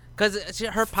fell. Because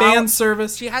her power, fan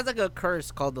service. She has like a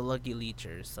curse called the Lucky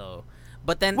Leecher. So,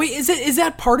 but then wait, is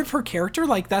that part of her character?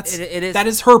 Like it is. That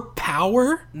is her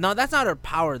power? No, that's not her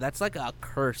power. That's like a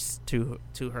curse to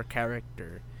her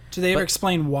character. Do they ever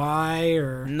explain why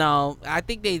or no? I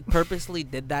think they purposely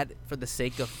did that for the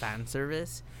sake of fan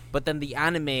service. But then the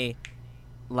anime,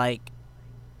 like,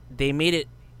 they made it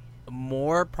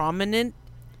more prominent.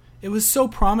 It was so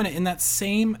prominent in that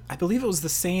same, I believe it was the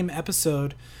same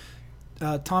episode.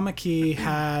 Tamaki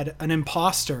had an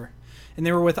imposter, and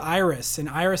they were with Iris, and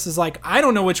Iris is like, I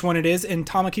don't know which one it is, and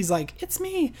Tamaki's like, it's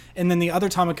me, and then the other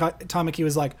Tamaki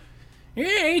was like, yeah,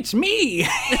 it's me.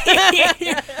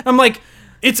 I'm like,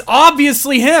 it's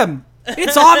obviously him.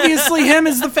 It's obviously him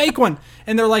is the fake one.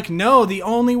 And they're like, no, the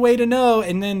only way to know.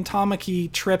 And then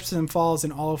Tamaki trips and falls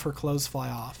and all of her clothes fly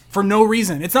off for no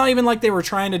reason. It's not even like they were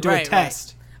trying to do a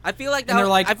test. I feel like and they're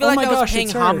like, I feel oh like my I was gosh, paying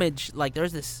it's her. homage. Like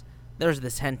there's this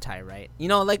hentai, right? You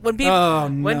know, like when people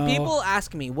when people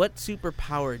ask me what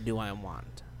superpower do I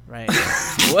want, right?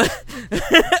 What?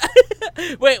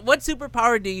 Wait, what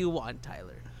superpower do you want,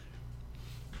 Tyler?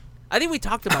 I think we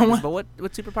talked about this, but what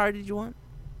superpower did you want?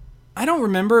 I don't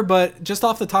remember, but just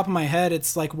off the top of my head,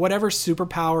 it's like whatever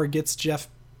superpower gets Jeff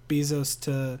Bezos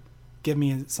to give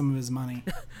me some of his money.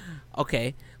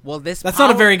 Okay. Well, that's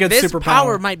not a very good this superpower.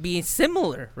 Power might be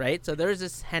similar, right? So there's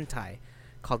this hentai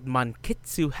called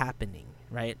Mankitsu Happening,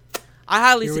 right? I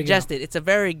highly suggest it. It's a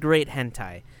very great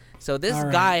hentai. So this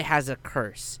guy has a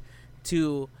curse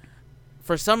to,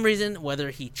 for some reason, whether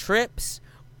he trips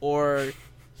or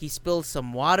he spills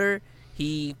some water,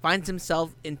 he finds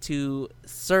himself into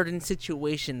certain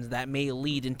situations that may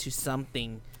lead into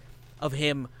something of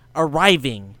him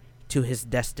arriving to his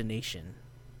destination.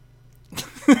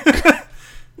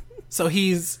 So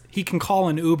he can call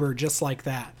an Uber just like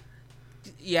that.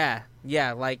 Yeah,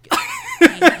 like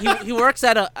he works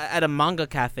at a manga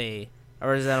cafe,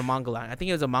 or is that a manga lounge? I think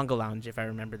it was a manga lounge if I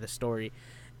remember the story,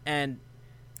 and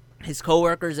his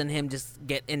coworkers and him just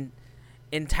get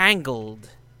entangled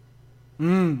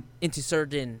into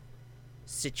certain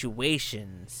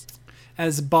situations.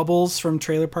 As Bubbles from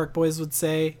Trailer Park Boys would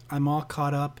say, I'm all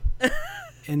caught up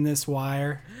in this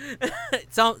wire.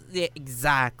 So yeah,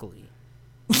 exactly.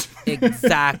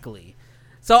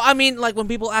 So I mean, like when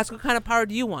people ask what kind of power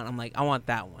do you want, I'm like, I want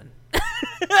that one.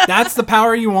 That's the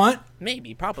power you want?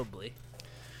 Maybe, probably.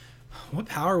 What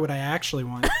power would I actually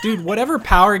want? Dude, whatever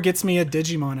power gets me a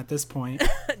Digimon at this point.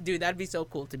 Dude, that'd be so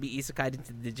cool to be isekai'd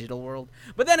into the digital world.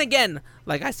 But then again,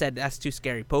 like I said, that's too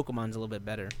scary. Pokemon's a little bit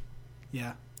better.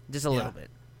 Yeah. Just a little bit.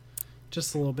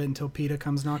 Just a little bit until PETA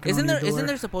comes knocking on your door. Isn't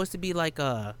there supposed to be like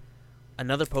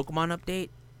another Pokemon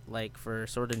update? Like for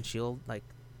Sword and Shield? Like,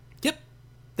 yep.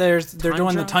 They're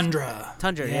doing the Tundra.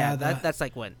 Tundra, yeah. That's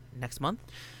like what, next month?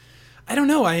 I don't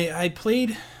know. I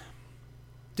played...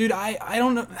 Dude, I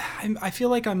don't know. I feel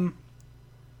like I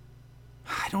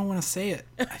don't want to say it.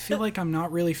 I feel like I'm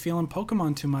not really feeling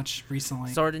Pokemon too much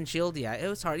recently. Sword and Shield, yeah, it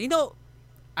was hard.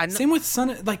 Same with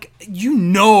Sun. Like, you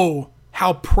know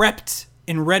how prepped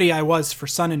and ready I was for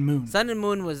Sun and Moon. Sun and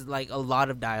Moon was like a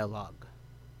lot of dialogue.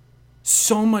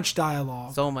 So much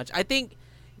dialogue. So much. I think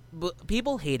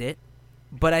people hate it,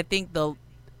 but I think the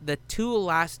two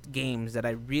last games that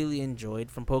I really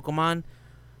enjoyed from Pokemon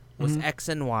was X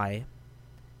and Y.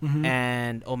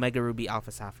 And Omega Ruby Alpha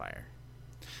Sapphire.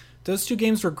 Those two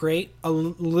games were great. A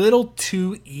little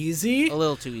too easy.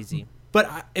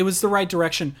 But it was the right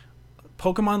direction.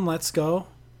 Pokemon Let's Go.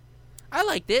 I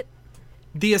liked it.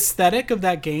 The aesthetic of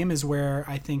that game is where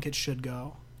I think it should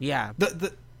go. Yeah.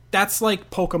 That's like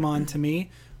Pokemon to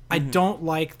me. I don't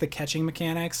like the catching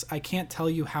mechanics. I can't tell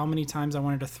you how many times I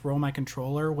wanted to throw my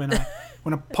controller when a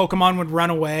Pokemon would run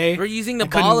away. We're using the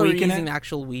ball or using the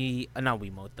actual not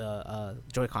Wiimote, the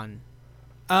Joy-Con?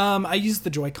 I used the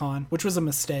Joy-Con, which was a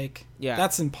mistake. Yeah.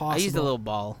 That's impossible. I used the little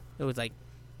ball. It was like...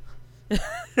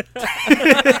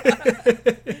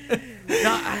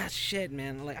 shit,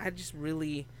 man. Like, I just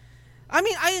really... I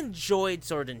mean, I enjoyed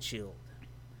Sword and Shield.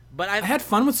 But I had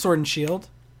fun with Sword and Shield.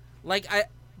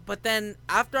 But then,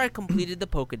 after I completed the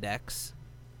Pokedex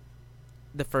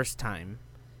the first time,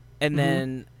 and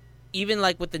then even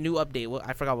like with the new update,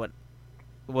 I forgot what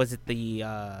was it, the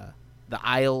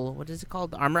Isle, what is it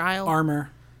called? The Armor Isle?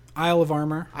 Isle of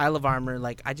Armor. Isle of Armor.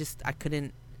 Like, I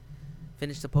couldn't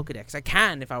finish the Pokedex. I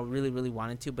can if I really, really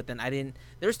wanted to, but then I didn't.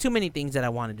 There's too many things that I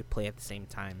wanted to play at the same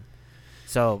time.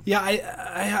 So yeah,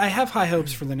 I have high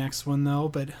hopes for the next one though,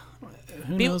 but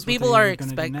who knows what people are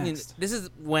expecting. This is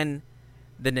when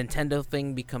the Nintendo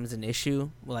thing becomes an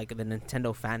issue, like the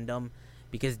Nintendo fandom,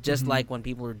 because just like when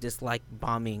people were dislike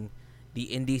bombing the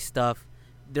indie stuff,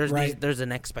 there's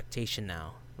an expectation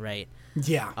now, right?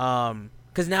 Yeah.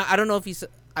 Because now I don't know if you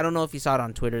saw it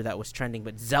on Twitter that was trending,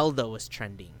 but Zelda was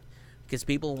trending because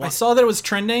I saw that it was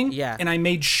trending. Yeah. And I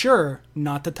made sure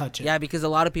not to touch it. Yeah, because a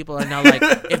lot of people are now like,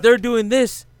 if they're doing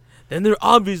this, then they're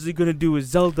obviously gonna do a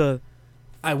Zelda.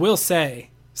 I will say,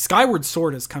 Skyward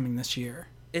Sword is coming this year.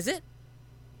 Is it?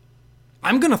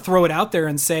 I'm going to throw it out there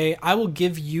and say I will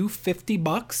give you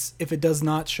 $50 if it does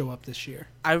not show up this year.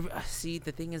 I see.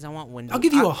 The thing is, I want Wind Waker. I'll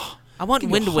give you I want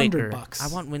Wind Waker. I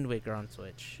want Wind Waker on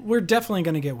Switch. We're definitely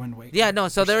going to get Wind Waker. Yeah, no.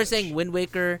 So they were saying Wind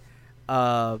Waker,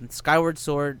 Skyward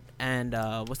Sword and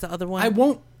what's the other one? I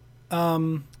won't.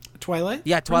 Twilight.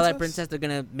 Yeah, Twilight Princess. They're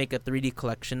gonna make a 3D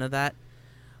collection of that,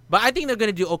 but I think they're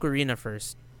gonna do Ocarina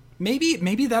first.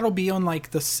 Maybe that'll be on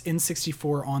like the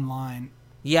N64 online.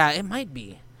 Yeah, it might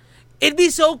be. It'd be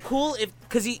so cool if,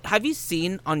 cause have you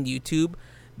seen on YouTube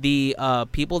the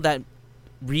people that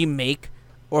remake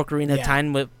Ocarina of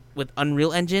Time with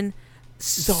Unreal Engine?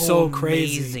 So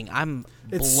crazy. Amazing.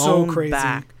 It's blown so crazy.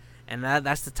 Back. And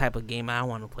that's the type of game I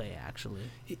want to play, actually.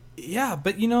 Yeah,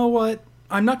 but you know what?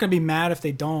 I'm not going to be mad if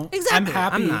they don't. Exactly. I'm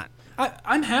happy. I'm not.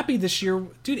 I'm happy this year.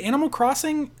 Dude, Animal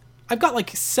Crossing, I've got like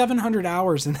 700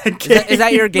 hours in that game. Is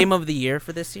that your game of the year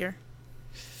for this year?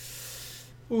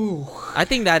 Ooh. I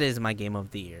think that is my game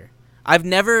of the year. I've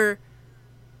never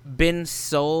been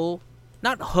so,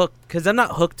 not hooked, because I'm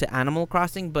not hooked to Animal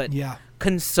Crossing, but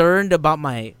concerned about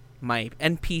my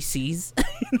NPCs.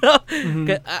 You know?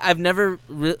 Mm-hmm. I've never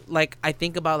I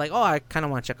think about like, oh, I kind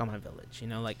of want to check on my village, you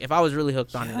know, like if I was really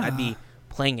hooked on it, I'd be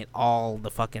playing it all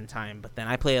the fucking time. But then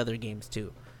I play other games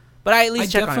too, but I at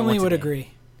least check on it. I definitely would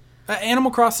agree.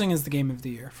 Animal Crossing is the game of the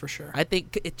year for sure. I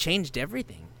think it changed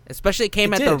everything, especially it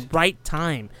came at the right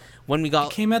time when it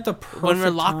came at the perfect when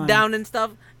we're locked down and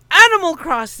stuff. Animal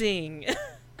Crossing.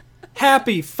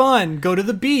 Happy, fun, go to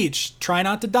the beach, try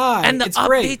not to die. And the it's updates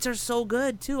great. Are so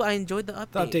good too. I enjoyed the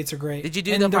updates. The updates are great. Did you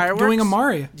do the fireworks? Doing a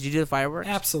Mario. Did you do the fireworks?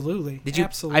 Absolutely. Did you?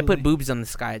 Absolutely. I put boobs on the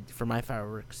sky for my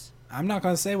fireworks. I'm not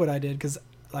going to say what I did because,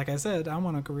 like I said, I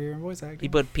want a career in voice acting. He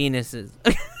put penises.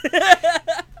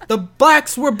 The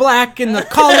blacks were black and the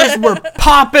colors were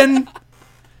popping.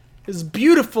 It was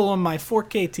beautiful on my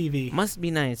 4K TV. Must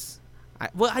be nice.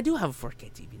 I do have a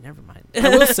 4K TV. Never mind.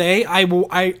 I will say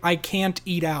I can't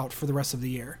eat out for the rest of the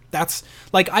year. That's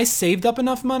like I saved up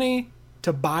enough money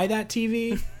to buy that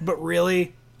TV, but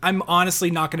really, I'm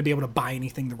honestly not going to be able to buy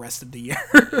anything the rest of the year.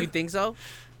 You think so?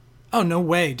 Oh no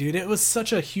way, dude! It was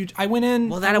such a huge. I went in.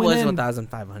 Well, that was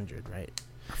 1,500, right?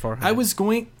 400.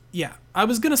 I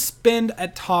was gonna spend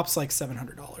at tops like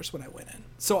 $700 when I went in.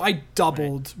 So I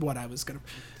doubled what I was gonna.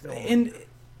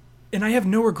 And I have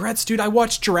no regrets, dude. I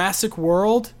watched Jurassic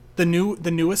World, the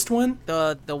newest one.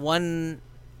 The one.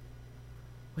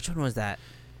 Which one was that?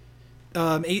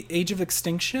 Age of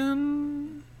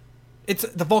Extinction. It's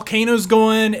the volcano's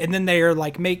going, and then they're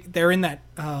in that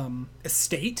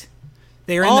estate.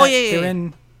 They're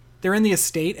in they're in the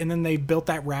estate, and then they built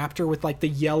that raptor with like the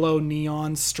yellow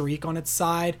neon streak on its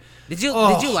side. Did you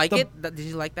like it? Did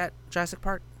you like that Jurassic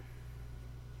Park?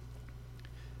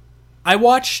 I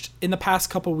watched in the past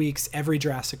couple weeks every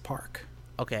Jurassic Park.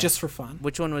 Okay. Just for fun.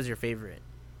 Which one was your favorite?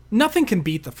 Nothing can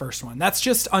beat the first one. That's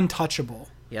just untouchable.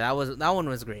 Yeah, that one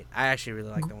was great. I actually really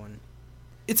liked that one.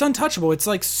 It's untouchable. It's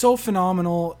like so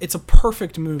phenomenal. It's a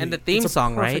perfect movie. And the theme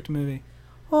song, right? Perfect movie.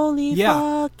 Holy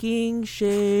fucking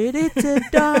shit, it's a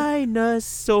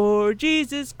dinosaur,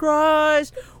 Jesus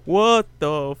Christ, what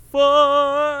the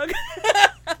fuck?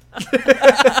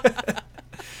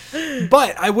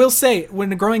 But I will say, when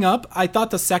growing up, I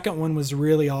thought the second one was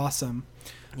really awesome.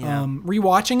 Yeah.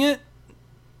 Rewatching it,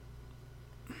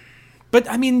 but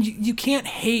I mean, you can't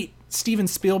hate Steven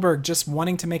Spielberg just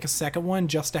wanting to make a second one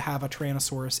just to have a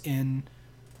Tyrannosaurus in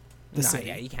the city.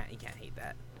 Yeah, you can't hate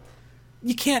that.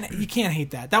 You can't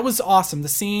hate that. That was awesome. The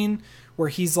scene where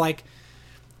he's like,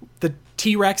 the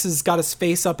T-Rex has got his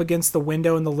face up against the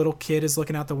window and the little kid is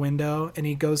looking out the window, and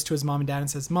he goes to his mom and dad and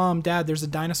says, "Mom, Dad, there's a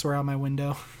dinosaur out my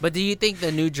window." But do you think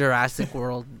the new Jurassic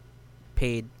World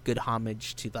paid good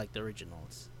homage to like the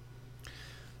originals?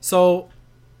 So,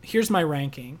 here's my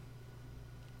ranking.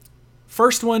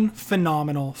 First one,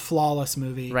 phenomenal, flawless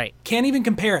movie. Right. Can't even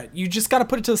compare it. You just got to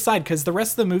put it to the side because the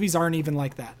rest of the movies aren't even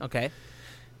like that. Okay.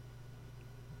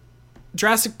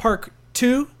 Jurassic Park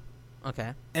 2.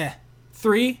 Okay.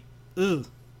 3. Ugh.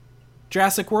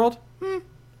 Jurassic World.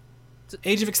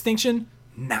 Age of Extinction.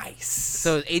 Nice.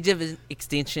 So Age of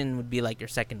Extinction would be like your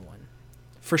second one.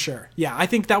 For sure. Yeah, I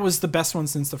think that was the best one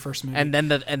since the first movie. And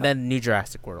then New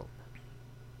Jurassic World.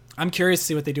 I'm curious to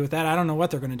see what they do with that. I don't know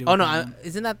what they're going to do. Oh no,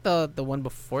 isn't that the one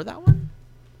before that one?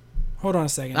 Hold on a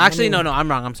second. Actually, no, I'm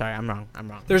wrong. I'm sorry. I'm wrong.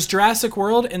 There's Jurassic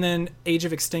World, and then Age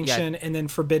of Extinction, and then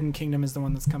Forbidden Kingdom is the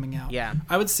one that's coming out. Yeah.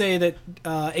 I would say that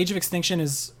Age of Extinction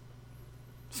is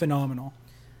phenomenal.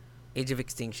 Age of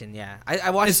Extinction, yeah. I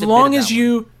watched as long as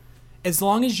you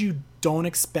don't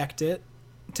expect it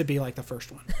to be like the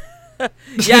first one.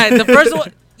 Yeah, the first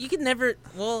one you could never.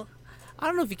 Well, I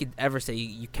don't know if you could ever say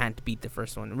you can't beat the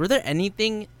first one. Were there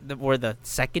anything where the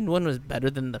second one was better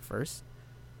than the first?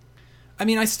 I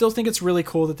mean, I still think it's really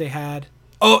cool that they had.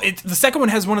 The second one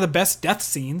has one of the best death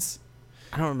scenes.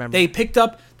 I don't remember. They picked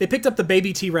up the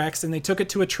baby T-Rex and they took it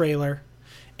to a trailer,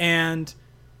 and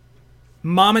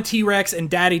Mama T-Rex and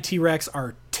Daddy T-Rex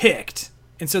are ticked.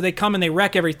 And so they come and they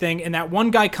wreck everything. And that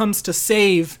one guy comes to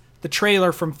save the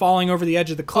trailer from falling over the edge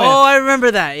of the cliff. Oh, I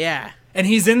remember that. Yeah. And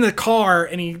he's in the car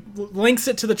and he links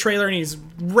it to the trailer and he's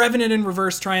revving it in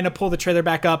reverse trying to pull the trailer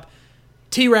back up.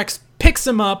 T-Rex picks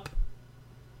him up.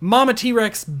 Mama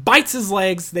T-Rex bites his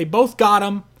legs. They both got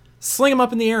him. Sling him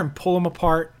up in the air and pull him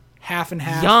apart half and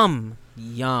half.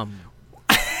 Yum.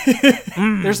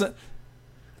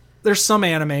 There's some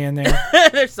anime in there.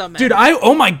 There's some Dude,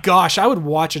 oh my gosh, I would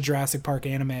watch a Jurassic Park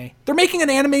anime. They're making an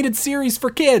animated series for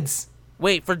kids.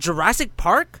 Wait, for Jurassic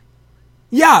Park?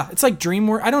 Yeah, it's like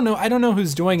DreamWorks. I don't know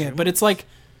who's doing it, but it's like,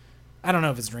 I don't know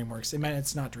if it's DreamWorks.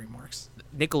 It's not DreamWorks.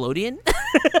 Nickelodeon?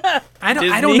 I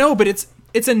don't know, but it's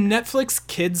a Netflix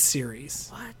kids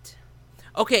series. What?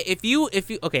 Okay, if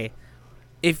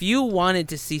you wanted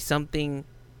to see something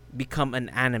become an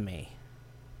anime.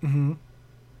 Mm-hmm.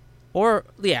 Or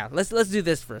yeah, let's do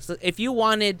this first. If you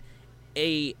wanted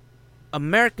a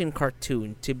American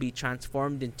cartoon to be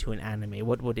transformed into an anime,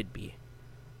 what would it be?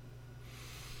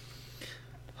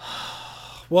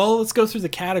 Well, let's go through the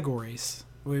categories.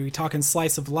 Are we talking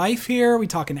slice of life here? Are we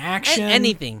talking action?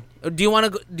 Anything. Do you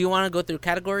want to go through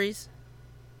categories?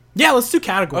 Yeah, let's do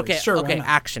categories. Okay, sure. Okay,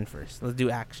 action first. Let's do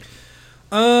action.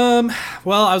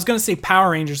 Well, I was gonna say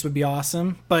Power Rangers would be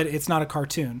awesome, but it's not a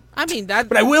cartoon. I mean that.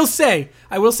 But I will say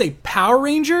Power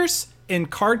Rangers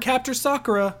and Cardcaptor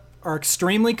Sakura are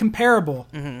extremely comparable.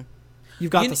 Mm-hmm.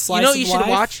 You've got the slice of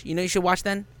life. You should watch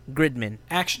then Gridman.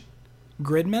 Action.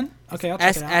 Gridman? Okay, I'll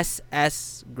check it out.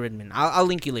 SSS Gridman. I'll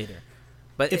link you later.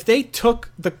 But if they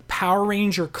took the Power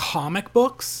Ranger comic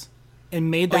books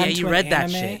and made that into an anime,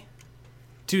 that shit.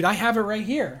 Dude, I have it right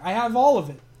here. I have all of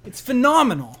it. It's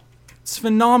phenomenal. It's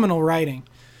phenomenal writing.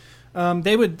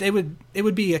 It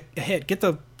would be a hit. Get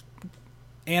the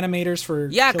animators for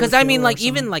because I mean, like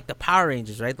even like the Power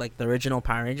Rangers, right? Like the original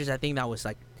Power Rangers. I think that was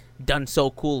like done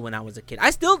so cool when I was a kid.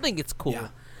 I still think it's cool. Yeah.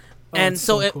 And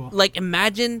so cool. Like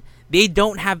imagine they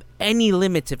don't have any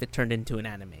limits if it turned into an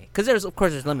anime, because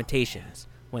there's limitations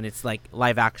when it's like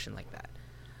live action like that.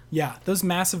 Yeah, those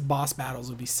massive boss battles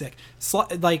would be sick.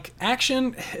 Like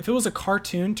action, if it was a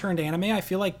cartoon turned anime, I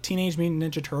feel like Teenage Mutant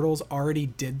Ninja Turtles already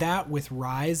did that with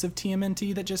Rise of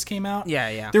TMNT that just came out.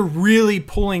 Yeah. They're really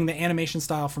pulling the animation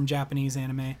style from Japanese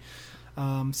anime.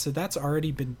 So that's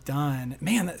already been done.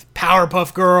 Man, that's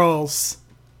Powerpuff Girls.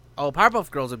 Oh,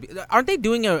 Powerpuff Girls would be. Aren't they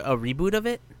doing a reboot of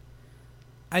it?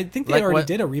 I think they already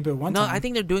did a reboot one time. No, I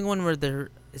think they're doing one where they're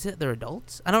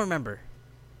adults? I don't remember.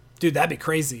 Dude, that'd be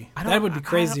crazy. That would be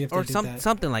crazy if they did that.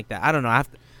 Something like that. I don't know.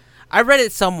 I read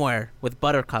it somewhere with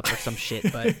Buttercup or some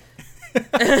shit, but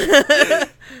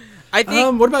I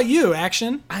think. What about you?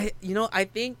 Action? I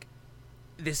think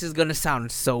this is gonna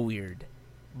sound so weird,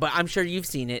 but I'm sure you've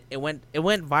seen it. It went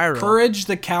viral. Courage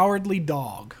the Cowardly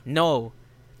Dog. No.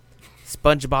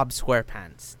 SpongeBob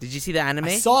SquarePants. Did you see the anime?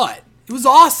 I saw it. It was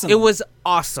awesome. It was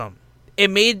awesome.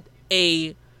 It made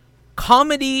a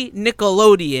comedy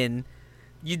Nickelodeon.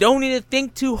 You don't need to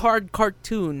think too hard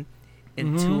cartoon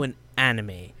into an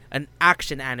anime, an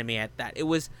action anime at that. It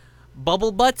was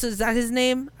Bubble Butts. Is that his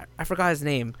name? I forgot his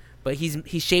name, but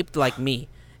he's shaped like me,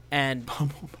 and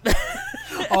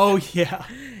oh yeah,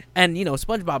 and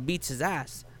SpongeBob beats his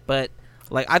ass. But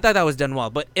like I thought that was done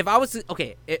well. But if I was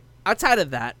to, outside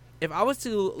of that, if I was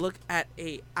to look at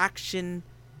a action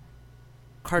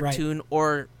cartoon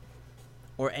or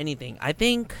anything, I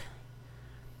think.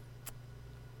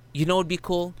 Would be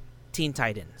cool? Teen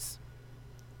Titans.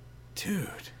 Dude.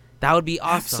 That would be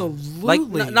awesome.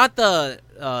 Absolutely. Like, not the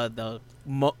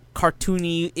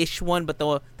cartoony-ish one, but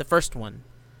the first one.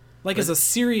 Like as a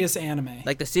serious anime.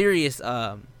 Like the serious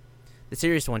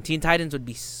one. Teen Titans would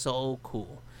be so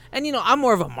cool. And, I'm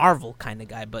more of a Marvel kind of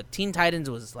guy, but Teen Titans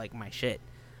was, like, my shit.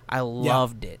 I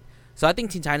loved it. So I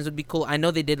think Teen Titans would be cool. I know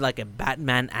they did like a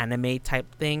Batman anime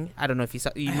type thing. I don't know if you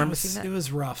remember seeing that? It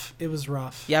was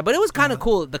rough. Yeah, but it was kind of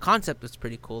cool. The concept was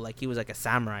pretty cool. Like he was like a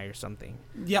samurai or something.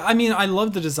 Yeah, I mean, I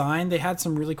love the design. They had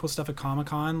some really cool stuff at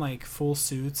Comic-Con, like full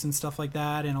suits and stuff like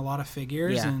that, and a lot of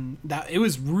figures. Yeah. And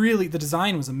the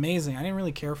design was amazing. I didn't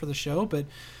really care for the show, but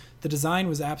the design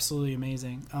was absolutely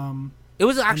amazing. It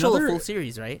was actually a full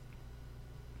series, right?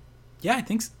 Yeah, I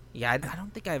think so. Yeah, I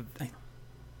don't think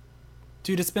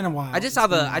Dude, it's been a while. I just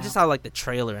saw like the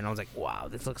trailer and I was like, wow,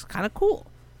 this looks kind of cool.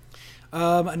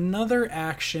 Another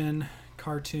action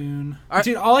cartoon.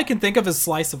 Dude, all I can think of is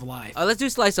Slice of Life. Let's do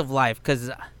Slice of Life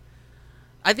because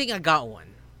I think I got one.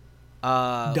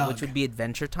 Doug. Which would be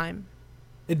Adventure Time.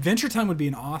 Adventure Time would be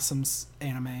an awesome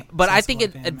anime. But I think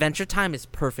Adventure Time is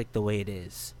perfect the way it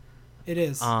is. It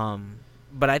is.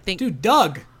 But I think... Dude,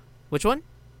 Doug. Which one?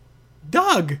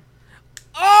 Doug.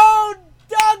 Oh,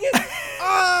 longest.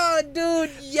 Oh,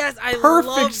 dude, yes, I Perfect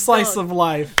love slice Doug. of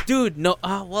life. Dude, no.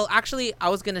 Well, actually, I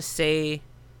was gonna say,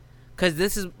 because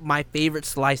this is my favorite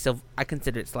slice of. I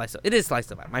consider it slice of. It is slice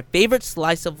of life. My favorite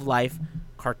slice of life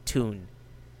cartoon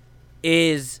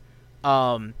is,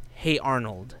 Hey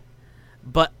Arnold.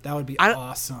 But That would be I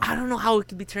awesome. I don't know how it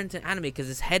could be turned into anime because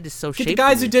his head is so Get shaped. the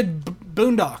guys who weird. did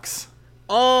Boondocks.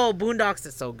 Oh, Boondocks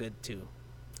is so good too.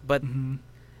 But Mm-hmm.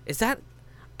 is that,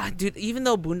 dude? Even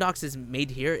though Boondocks is made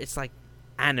here, it's like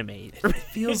anime. It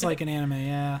feels like an anime,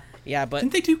 yeah. Yeah, but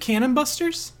Didn't they do Cannon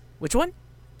Busters? which one?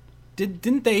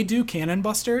 Didn't they do Cannon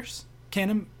Busters?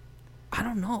 Cannon, I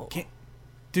don't know,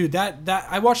 dude. That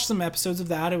I watched some episodes of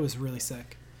that. It was really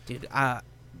sick. dude.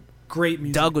 Great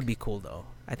music. Doug would be cool though.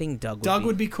 I think Doug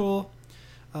would be cool.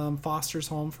 Foster's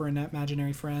Home for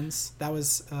Imaginary Friends. That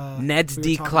was Ned's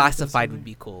we were talking about this Declassified movie. would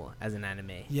be cool as an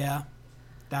anime. Yeah,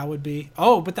 that would be.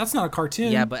 Oh, but that's not a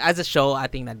cartoon. Yeah, but as a show, I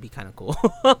think that'd be kind of cool.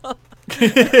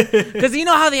 Because you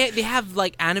know how they have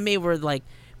like anime where like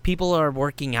people are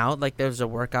working out, like there's a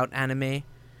workout anime,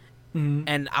 Mhm.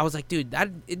 and I was like, dude,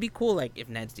 it'd be cool like if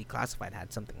Ned's Declassified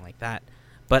had something like that.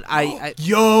 But I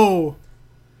Yo,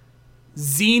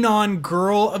 Xenon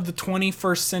Girl of the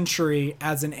 21st Century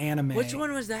as an anime. which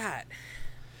one was that?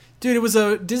 Dude, it was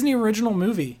a Disney original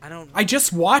movie. I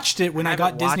just watched it when I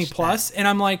got haven't Disney watched Plus, and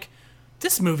I'm like,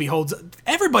 this movie holds.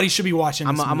 Everybody should be watching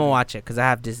this I'm movie. gonna watch it because I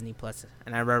have Disney Plus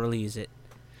and I rarely use it.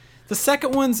 The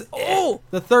second one's Oh!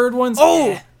 the third one's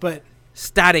Oh! but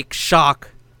Static Shock.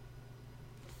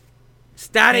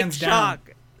 Static Hands down.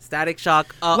 Shock. Static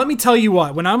Shock. let me tell you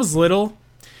what, when I was little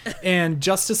and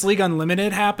Justice League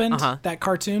Unlimited happened, Uh-huh. that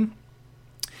cartoon,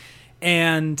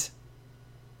 and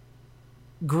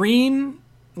Green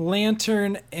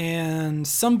Lantern and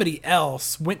somebody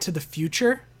else went to the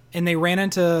future and they ran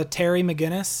into Terry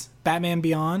McGinnis, Batman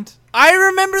Beyond. I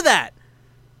remember that.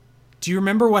 Do you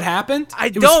remember what happened? I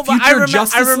It was don't. But future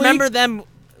Justice I remember League, them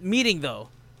meeting though.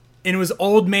 and it was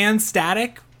Old Man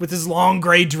Static with his long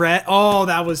gray dread. Oh,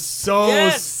 that was so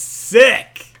Yes.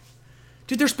 sick.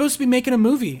 Dude, they're supposed to be making a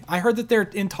movie. I heard that they're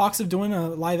in talks of doing a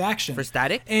live action. For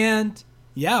Static? And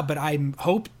yeah, but I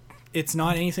hope it's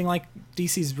not anything like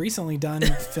DC's recently done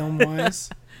film wise.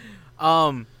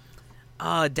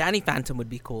 Danny Phantom would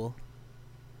be cool.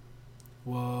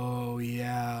 Whoa,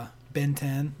 yeah. Ben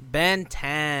 10. Ben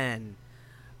 10.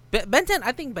 Ben 10.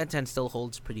 I think Ben 10 still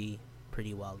holds pretty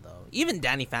well though. Even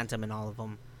Danny Phantom and all of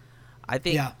them. I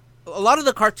think Yeah. a lot of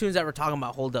the cartoons that we're talking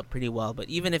about hold up pretty well. But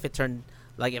even if it turned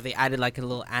like if they added like a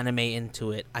little anime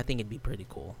into it, I think it'd be pretty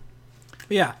cool.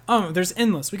 But yeah. There's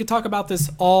endless. We could talk about this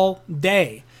all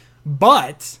day.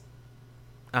 But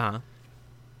Uh huh.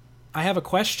 I have a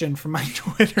question from my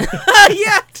Twitter.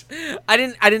 Yeah. I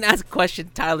didn't ask a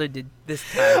question. Tyler did this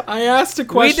time. I asked a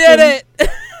question. We did it.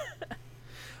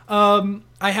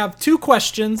 I have two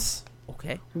questions.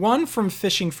 Okay. One from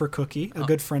Fishing for Cookie, a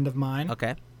good friend of mine,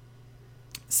 Okay.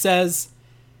 says,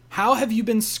 "How have you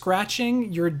been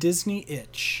scratching your Disney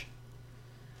itch?"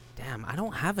 Damn, I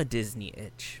don't have a Disney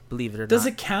itch. Believe it or Does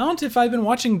not. it count if I've been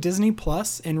watching Disney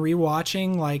Plus and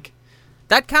rewatching like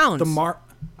That counts.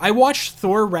 I watched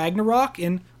Thor Ragnarok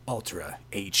in Ultra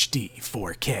HD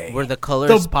 4K. Where the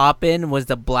colors The- pop in, was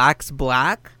the blacks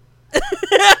black?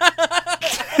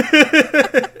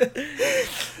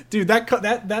 Dude,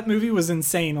 that movie was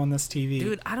insane on this TV.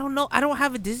 Dude, I don't know. I don't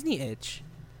have a Disney itch.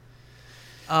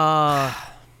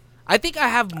 I think I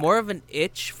have more of an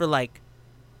itch for like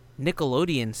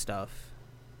Nickelodeon stuff.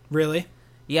 Really?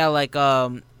 Yeah, like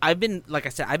I've been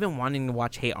wanting to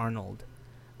watch Hey Arnold.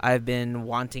 I've been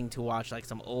wanting to watch like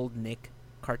some old Nick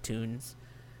cartoons.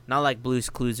 Not like Blue's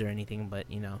Clues or anything, but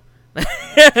you know.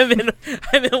 I've been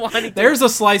wanting to. There's a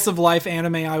slice of life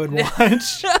anime I would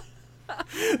watch.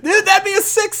 Dude, that'd be a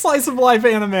sick slice of life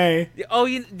anime. Oh,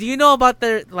 do you know about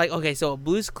their like? Okay, so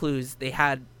Blue's Clues, they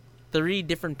had 3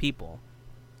 different people,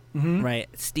 Mhm. right?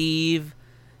 Steve,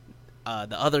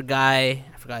 the other guy,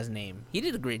 I forgot his name. He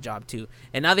did a great job too.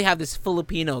 And now they have this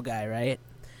Filipino guy, right?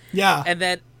 Yeah. And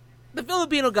then the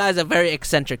Filipino guy is a very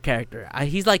eccentric character.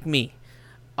 He's like me.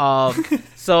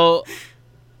 So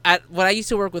when I used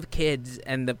to work with kids,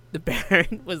 and the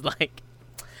parent was like,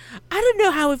 I don't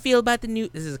know how I feel about the new.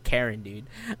 This is Karen, dude.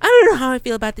 I don't know how I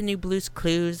feel about the new Blue's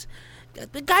Clues.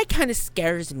 The guy kind of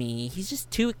scares me. He's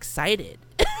just too excited.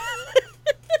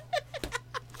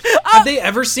 Have they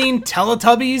ever seen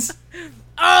Teletubbies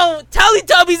Oh,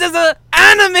 Teletubbies as a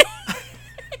anime.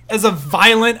 as a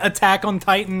violent Attack on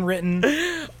Titan written?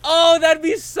 Oh, that'd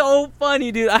be so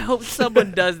funny, dude. I hope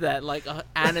someone does that, like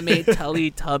anime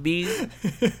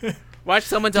Teletubbies. Watch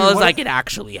someone tell Dude, us what like it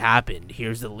actually happened.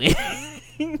 Here's the link.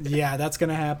 Yeah, that's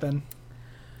gonna happen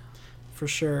for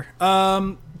sure.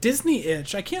 Disney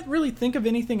itch. I can't really think of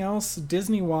anything else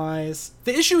Disney wise.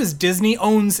 The issue is Disney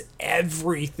owns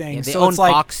everything. Yeah, they so own it's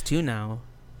like, Fox too now.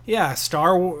 yeah,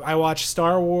 I watch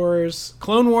Star Wars,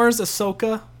 Clone Wars,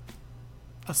 Ahsoka.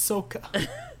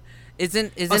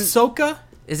 Isn't Ahsoka?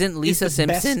 isn't Lisa the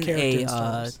best Simpson character in a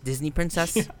Star Wars. Disney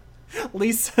princess?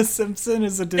 Lisa Simpson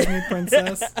is a Disney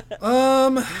princess.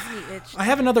 I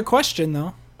have another question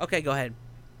though. Okay, go ahead.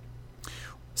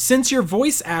 Since you're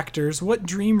voice actors, what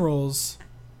dream roles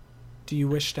do you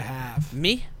wish to have?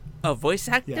 Me, a voice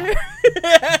actor.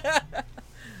 Yeah.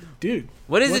 Dude,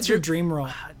 what's your dream role?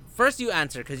 First, you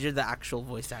answer because you're the actual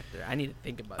voice actor. I need to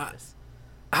think about this.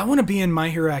 I want to be in My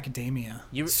Hero Academia.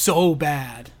 So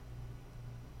bad.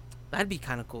 That'd be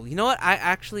kind of cool. You know what?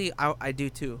 I do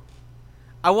too.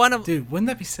 I want to. Dude, wouldn't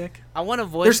that be sick? I want to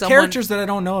voice. There's someone, characters that I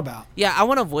don't know about. Yeah, I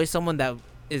want to voice someone that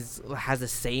has the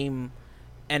same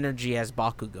energy as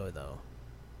Bakugo though.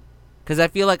 Because I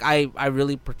feel like I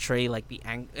really portray like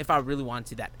if I really want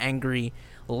to, that angry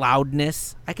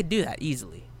loudness. I could do that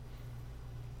easily.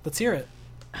 Let's hear it.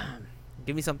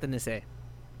 Give me something to say.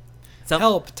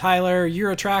 Help, Tyler,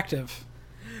 you're attractive.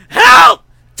 Help!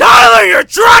 Tyler, you're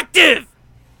attractive!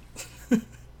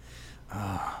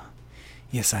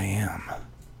 Yes, I am.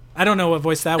 I don't know what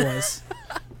voice that was,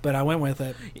 but I went with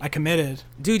it. I committed.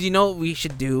 Dude, you know what we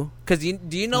should do? Because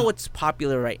do you know what's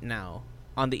popular right now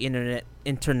on the internet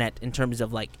in terms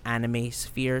of like anime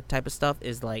sphere type of stuff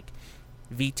is like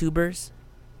VTubers?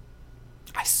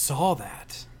 I saw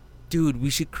that. Dude, we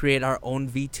should create our own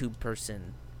VTube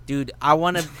person. Dude, I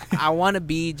wanna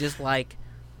be just like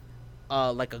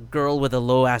a girl with a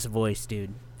low ass voice,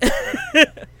 dude.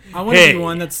 I want to be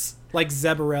one that's like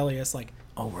Zeb Aurelius, like,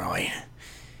 all right.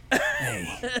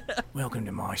 Hey, welcome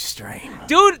to my stream.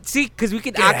 Dude, see, because we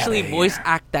could actually voice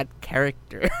act that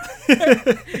character.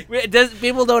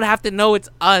 People don't have to know it's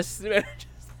us.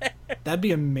 That'd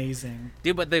be amazing.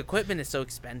 Dude, but the equipment is so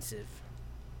expensive.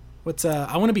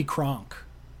 I want to be Kronk.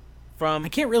 I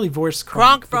can't really voice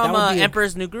Kronk. From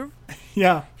Emperor's New Groove?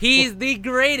 Yeah. He's the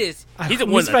greatest. He's the At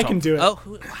one least that I can do it.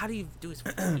 Oh, how do you do his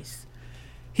voice?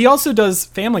 He also does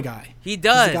Family Guy. He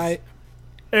does.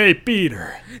 Hey,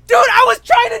 Peter. Dude, I was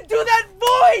trying to do that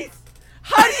voice.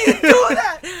 How do you do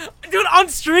that? Dude, on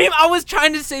stream, I was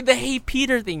trying to say the Hey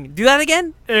Peter thing. Do that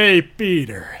again? Hey,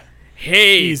 Peter.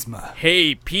 Hey. Yzma.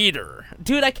 Hey, Peter.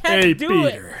 Dude, I can't do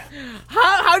Peter. it.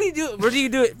 How do you do it? Where do you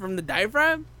do it? From the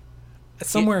diaphragm?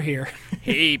 Somewhere here.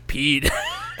 Hey, Pete.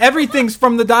 Everything's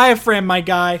from the diaphragm, my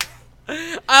guy.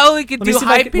 I only can do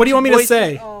high pitch. What do you want me to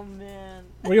say? Oh, man.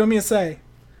 What do you want me to say?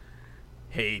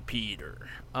 Hey, Peter.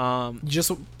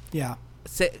 Yeah.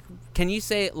 Can you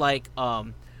say like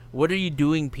what are you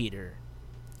doing, Peter?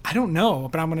 I don't know,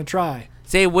 but I'm gonna try.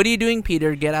 Say, what are you doing,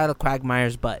 Peter? Get out of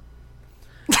Quagmire's butt.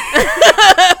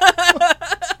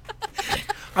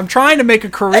 I'm trying to make a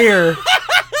career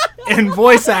in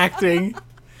voice acting.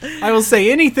 I will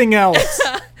say anything else.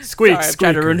 Squeak, Sorry, I'm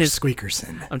trying to ruin his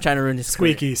Squeakerson. I'm trying to ruin his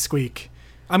Squeaky, career. squeak.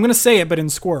 I'm gonna say it, but in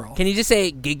squirrel. Can you just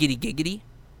say giggity giggity?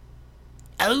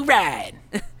 All right.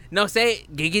 No, say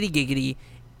giggity giggity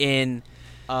in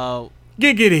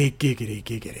Giggity, giggity,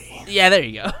 giggity. Yeah, there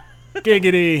you go.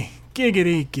 Giggity,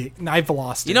 giggity, giggity. I've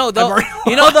lost it. You know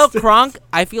though, Kronk,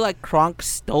 I feel like Kronk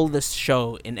stole this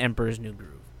show in Emperor's New Groove.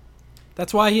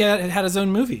 That's why he had his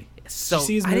own movie. So Did you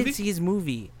see his movie? I didn't see his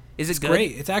movie. Is it It's good?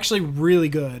 great. It's actually really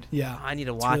good. Yeah. I need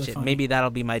to It's watch really it. funny. Maybe that'll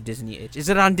be my Disney itch. Is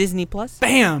it on Disney Plus?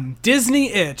 Bam!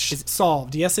 Disney itch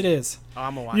solved. Yes, it is. Oh,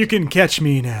 I'm gonna watch You it. can catch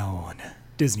me now on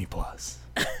Disney Plus.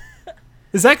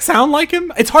 Does that sound like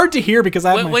him? It's hard to hear because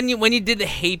I have When you did the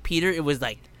Hey Peter, it was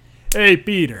like, Hey,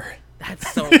 Peter.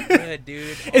 that's so good,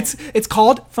 dude. Oh. It's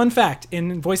called, fun fact,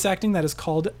 in voice acting, that is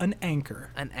called an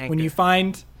anchor. An anchor. When you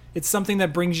find it's something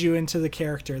that brings you into the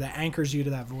character, that anchors you to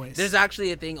that voice. There's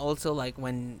actually a thing also like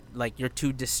when like you're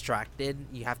too distracted,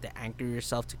 you have to anchor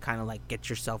yourself to kind of like get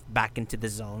yourself back into the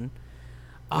zone.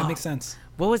 That makes sense.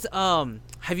 What was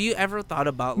have you ever thought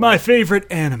about My like, favorite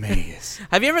animes.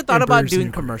 have you ever thought about Emperor's doing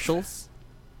New Groove. commercials?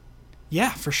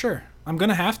 Yeah, for sure. I'm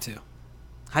gonna have to.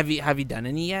 Have you done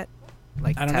any yet?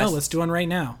 Like I don't know. tests? Let's do one right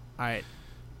now. All right.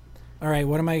 All right.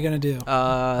 What am I gonna do?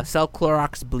 Sell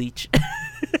Clorox bleach.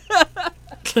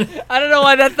 I don't know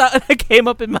why that came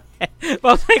up in my head. But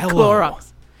I was like, Hello.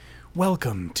 Clorox.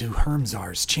 Welcome to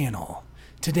Hermzar's channel.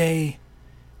 Today,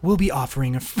 we'll be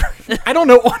offering a. I don't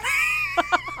know.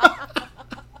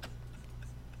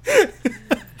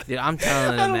 Dude, I'm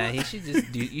telling him, man. He should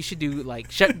just do. You should do like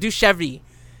do Chevrolet.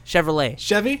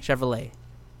 Chevy?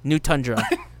 New Tundra.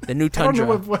 The new I don't know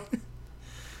Tundra. what.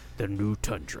 The new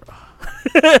Tundra.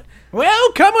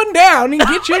 Well, come on down and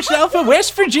get yourself a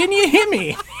West Virginia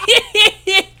Hemi.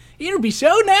 It'll be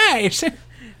so nice.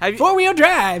 4-wheel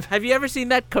drive. Have you ever seen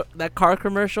that that car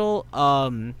commercial?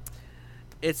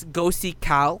 It's Go See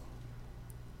Cal.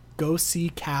 Go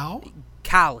see cow?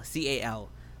 Cal, C-A-L.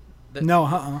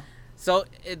 No, So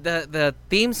the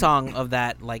theme song of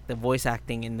that, like the voice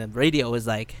acting in the radio, is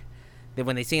like,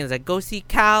 when they sing, it's like, go see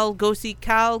Cal, go see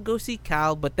Cal, go see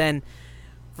Cal. But then,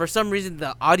 for some reason,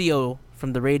 the audio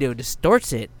from the radio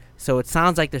distorts it, so it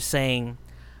sounds like they're saying,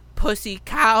 pussy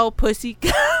cow, pussy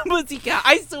cow, pussy cow.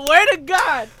 I swear to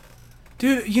God.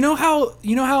 dude. You know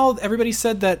how everybody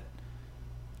said that,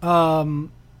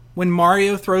 when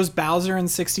Mario throws Bowser in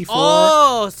 64.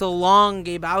 Oh, so long,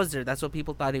 Gay Bowser. That's what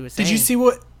people thought he was saying. Did you see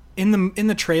what in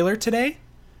the trailer today?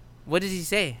 What did he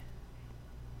say?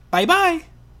 Bye bye.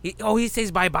 He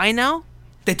says bye-bye now?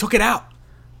 They took it out.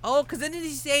 Oh, because then did he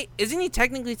say... Isn't he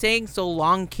technically saying so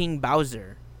long, King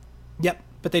Bowser? Yep,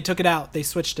 but they took it out. They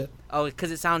switched it. Oh,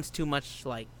 because it sounds too much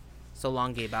like so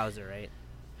long, Gay Bowser, right?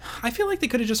 I feel like they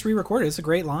could have just re-recorded. It's a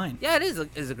great line. Yeah, it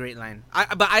is a great line.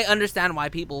 But I understand why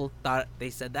people thought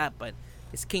they said that, but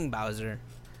it's King Bowser.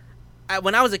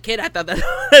 When I was a kid, I thought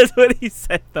that's what he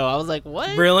said, though. I was like,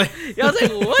 what? Really? Yeah, I was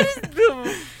like, what is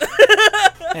the...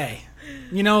 Hey,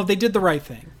 they did the right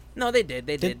thing. No, they did.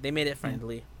 They did. They made it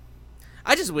friendly.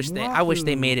 I just wish I wish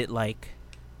they made it like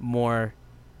more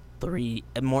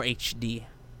HD.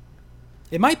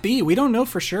 It might be. We don't know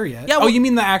for sure yet. Yeah, oh, you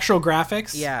mean the actual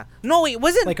graphics? Yeah. No, wait,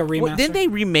 was it like a remaster? Didn't they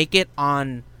remake it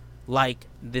on like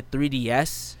the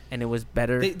 3DS and it was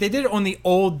better? They did it on the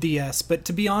old DS, but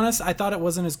to be honest, I thought it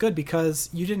wasn't as good because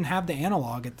you didn't have the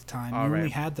analog at the time. You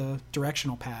only had the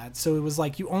directional pad. So it was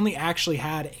like you only actually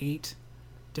had 8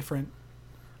 different.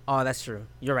 Oh, that's true.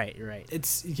 You're right.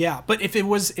 It's but if it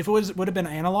would have been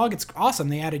analog, it's awesome.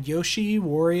 They added Yoshi,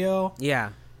 Wario,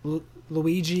 yeah,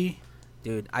 Luigi.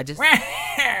 Dude, I just Speaking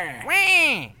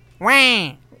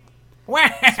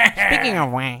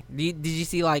of did you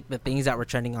see like the things that were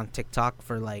trending on TikTok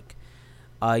for like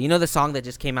the song that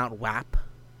just came out, WAP?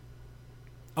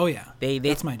 Oh yeah,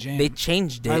 that's my jam. They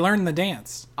changed it. I learned the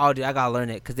dance. Oh dude, I gotta learn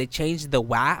it because they changed the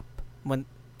WAP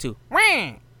to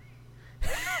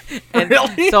and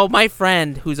really? So my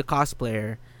friend who's a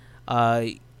cosplayer,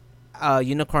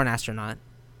 Unicorn Astronaut,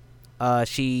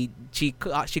 she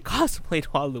cosplayed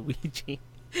Waluigi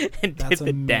and That's did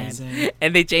the amazing. dance.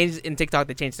 And they changed in TikTok.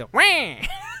 They changed to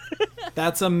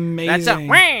That's amazing. That's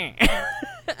a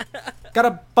Got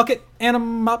a bucket and a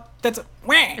mop. That's a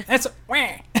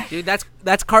Dude,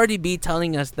 that's Cardi B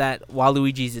telling us that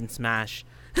Waluigi's in Smash.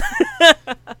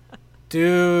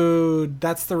 Dude,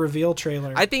 that's the reveal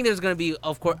trailer. I think there's gonna be,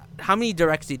 of course. How many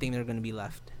directs do you think there are gonna be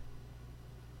left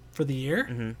for the year?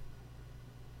 Mm-hmm.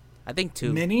 I think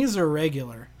 2. Minis or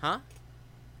regular? Huh?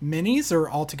 Minis or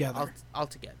altogether?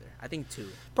 Altogether, I think 2.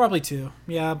 Probably 2.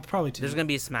 Yeah, probably 2. There's gonna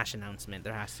be a Smash announcement.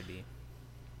 There has to be.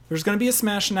 There's gonna be a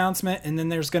Smash announcement, and then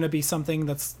there's gonna be something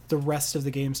that's the rest of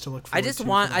the games to look forward to.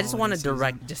 I just want to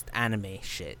direct just anime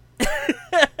shit.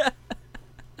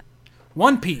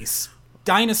 One Piece,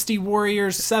 Dynasty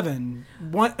Warriors 7,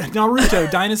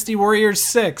 Naruto, Dynasty Warriors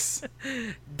 6,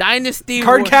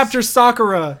 Cardcaptor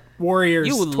Sakura Warriors.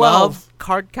 You 12. Love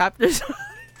Cardcaptor.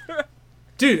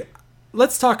 Dude,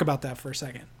 let's talk about that for a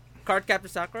second. Cardcaptor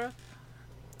Sakura.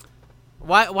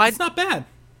 Why? It's not bad.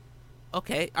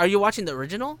 Okay, are you watching the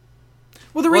original?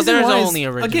 Well, the reason why only is,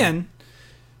 original. Again,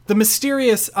 the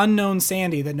mysterious unknown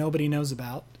Sandy that nobody knows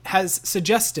about has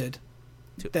suggested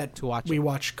that we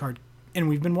watch and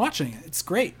we've been watching it. It's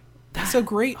great. It's so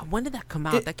great. When did that come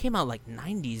out? That came out like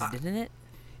 90s, didn't it?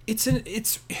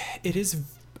 It is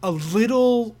a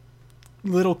little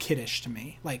kiddish to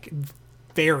me, like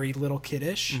very little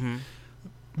kiddish. Mm-hmm.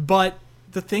 But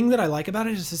the thing that I like about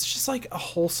it is it's just like a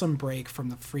wholesome break from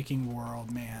the freaking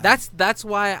world, man. That's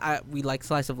why we like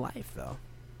Slice of Life, though.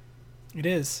 It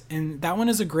is, and that one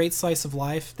is a great slice of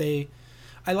life. I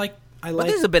like. But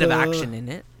there's a bit of action in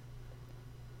it.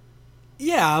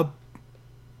 Yeah.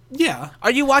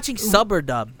 Are you watching sub or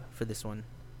dub for this one?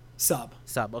 Sub,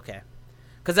 okay.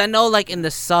 Because I know, like, in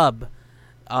the sub,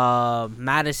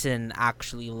 Madison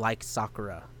actually likes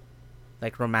Sakura,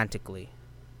 like, romantically.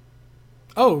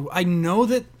 Oh, I know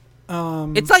that.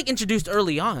 It's, like, introduced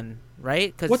early on,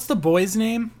 right? What's the boy's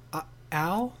name?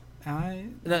 Al?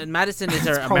 Madison is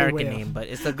her American name, but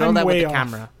it's the girl with the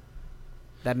camera.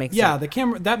 That makes sense. The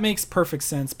camera. That makes perfect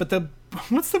sense. But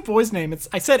what's the boy's name?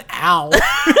 I said Al.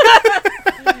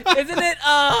 Isn't it?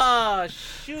 Oh,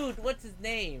 shoot. What's his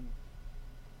name?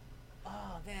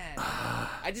 Oh, man.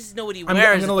 I just know what he wears.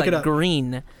 I'm gonna look it up.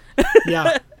 Green.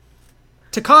 Yeah.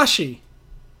 Takashi.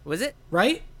 Was it?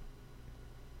 Right?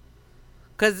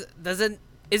 Because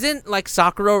isn't like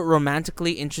Sakura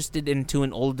romantically interested into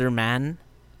an older man?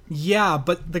 Yeah,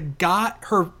 but the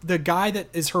guy that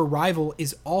is her rival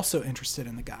is also interested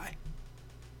in the guy.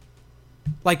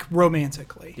 Like,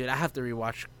 romantically. Dude, I have to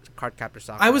rewatch Cardcaptor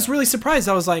Sakura. I was really surprised.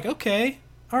 I was like, okay,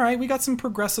 all right, we got some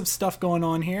progressive stuff going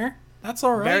on here. That's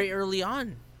all right. Very early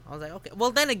on. I was like, okay.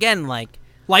 Well, then again, like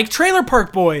Trailer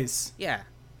Park Boys. Yeah.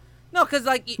 No, because,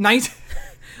 like... Nice.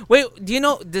 Wait, do you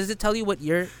know... Does it tell you what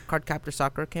year Cardcaptor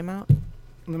Sakura came out?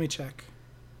 Let me check.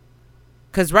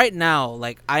 Because right now,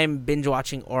 like, I'm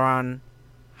binge-watching Ouran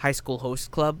High School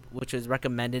Host Club, which was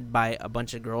recommended by a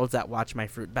bunch of girls that watch my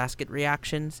Fruit Basket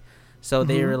reactions. So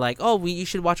they were like, oh, you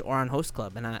should watch Ouran Host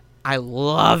Club. And I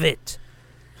love it.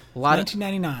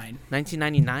 1999.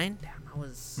 1999? Damn, I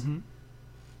was...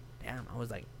 Damn, I was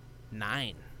like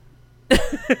 9.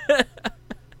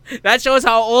 That shows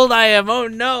how old I am. Oh,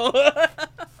 no.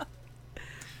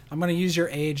 I'm going to use your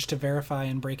age to verify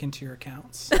and break into your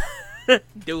accounts.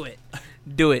 Do it.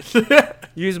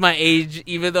 Use my age,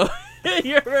 even though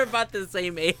you're about the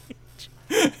same age.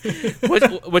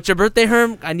 What's your birthday,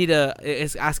 Herm?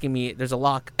 It's asking me. There's a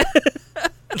lock.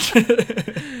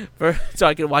 So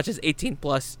I can watch this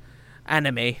 18+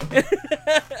 anime.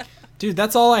 Dude,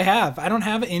 that's all I have. I don't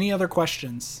have any other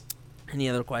questions. Any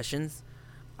other questions?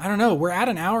 I don't know. We're at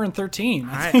an hour and 13.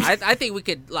 All right. I think we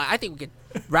could. I think we could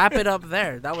wrap it up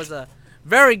there. That was a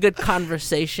very good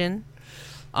conversation.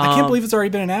 I can't believe it's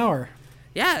already been an hour.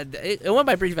 Yeah, it went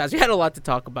by pretty fast. We had a lot to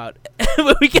talk about.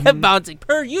 We kept bouncing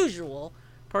per usual.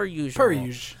 But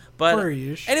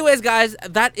anyways, guys,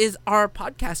 that is our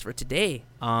podcast for today.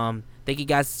 Thank you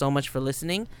guys so much for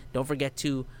listening. Don't forget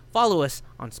to follow us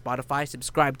on Spotify.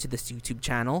 Subscribe to this YouTube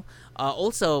channel.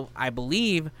 Also, I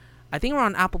think we're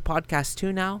on Apple Podcasts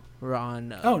too now. We're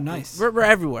on. Oh, nice. We're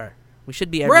everywhere. We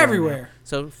should be everywhere. We're everywhere. Now.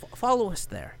 So follow us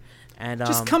there. And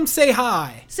just come say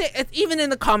hi. Even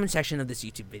in the comment section of this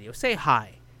YouTube video, say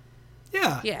hi.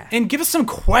 Yeah. And give us some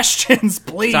questions,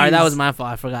 please. Sorry, that was my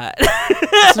fault. I forgot.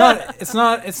 It's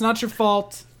not your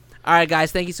fault. All right,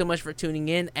 guys. Thank you so much for tuning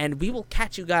in, and we will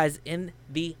catch you guys in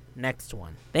the next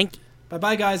one. Thank you.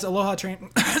 Bye-bye, guys. Aloha train.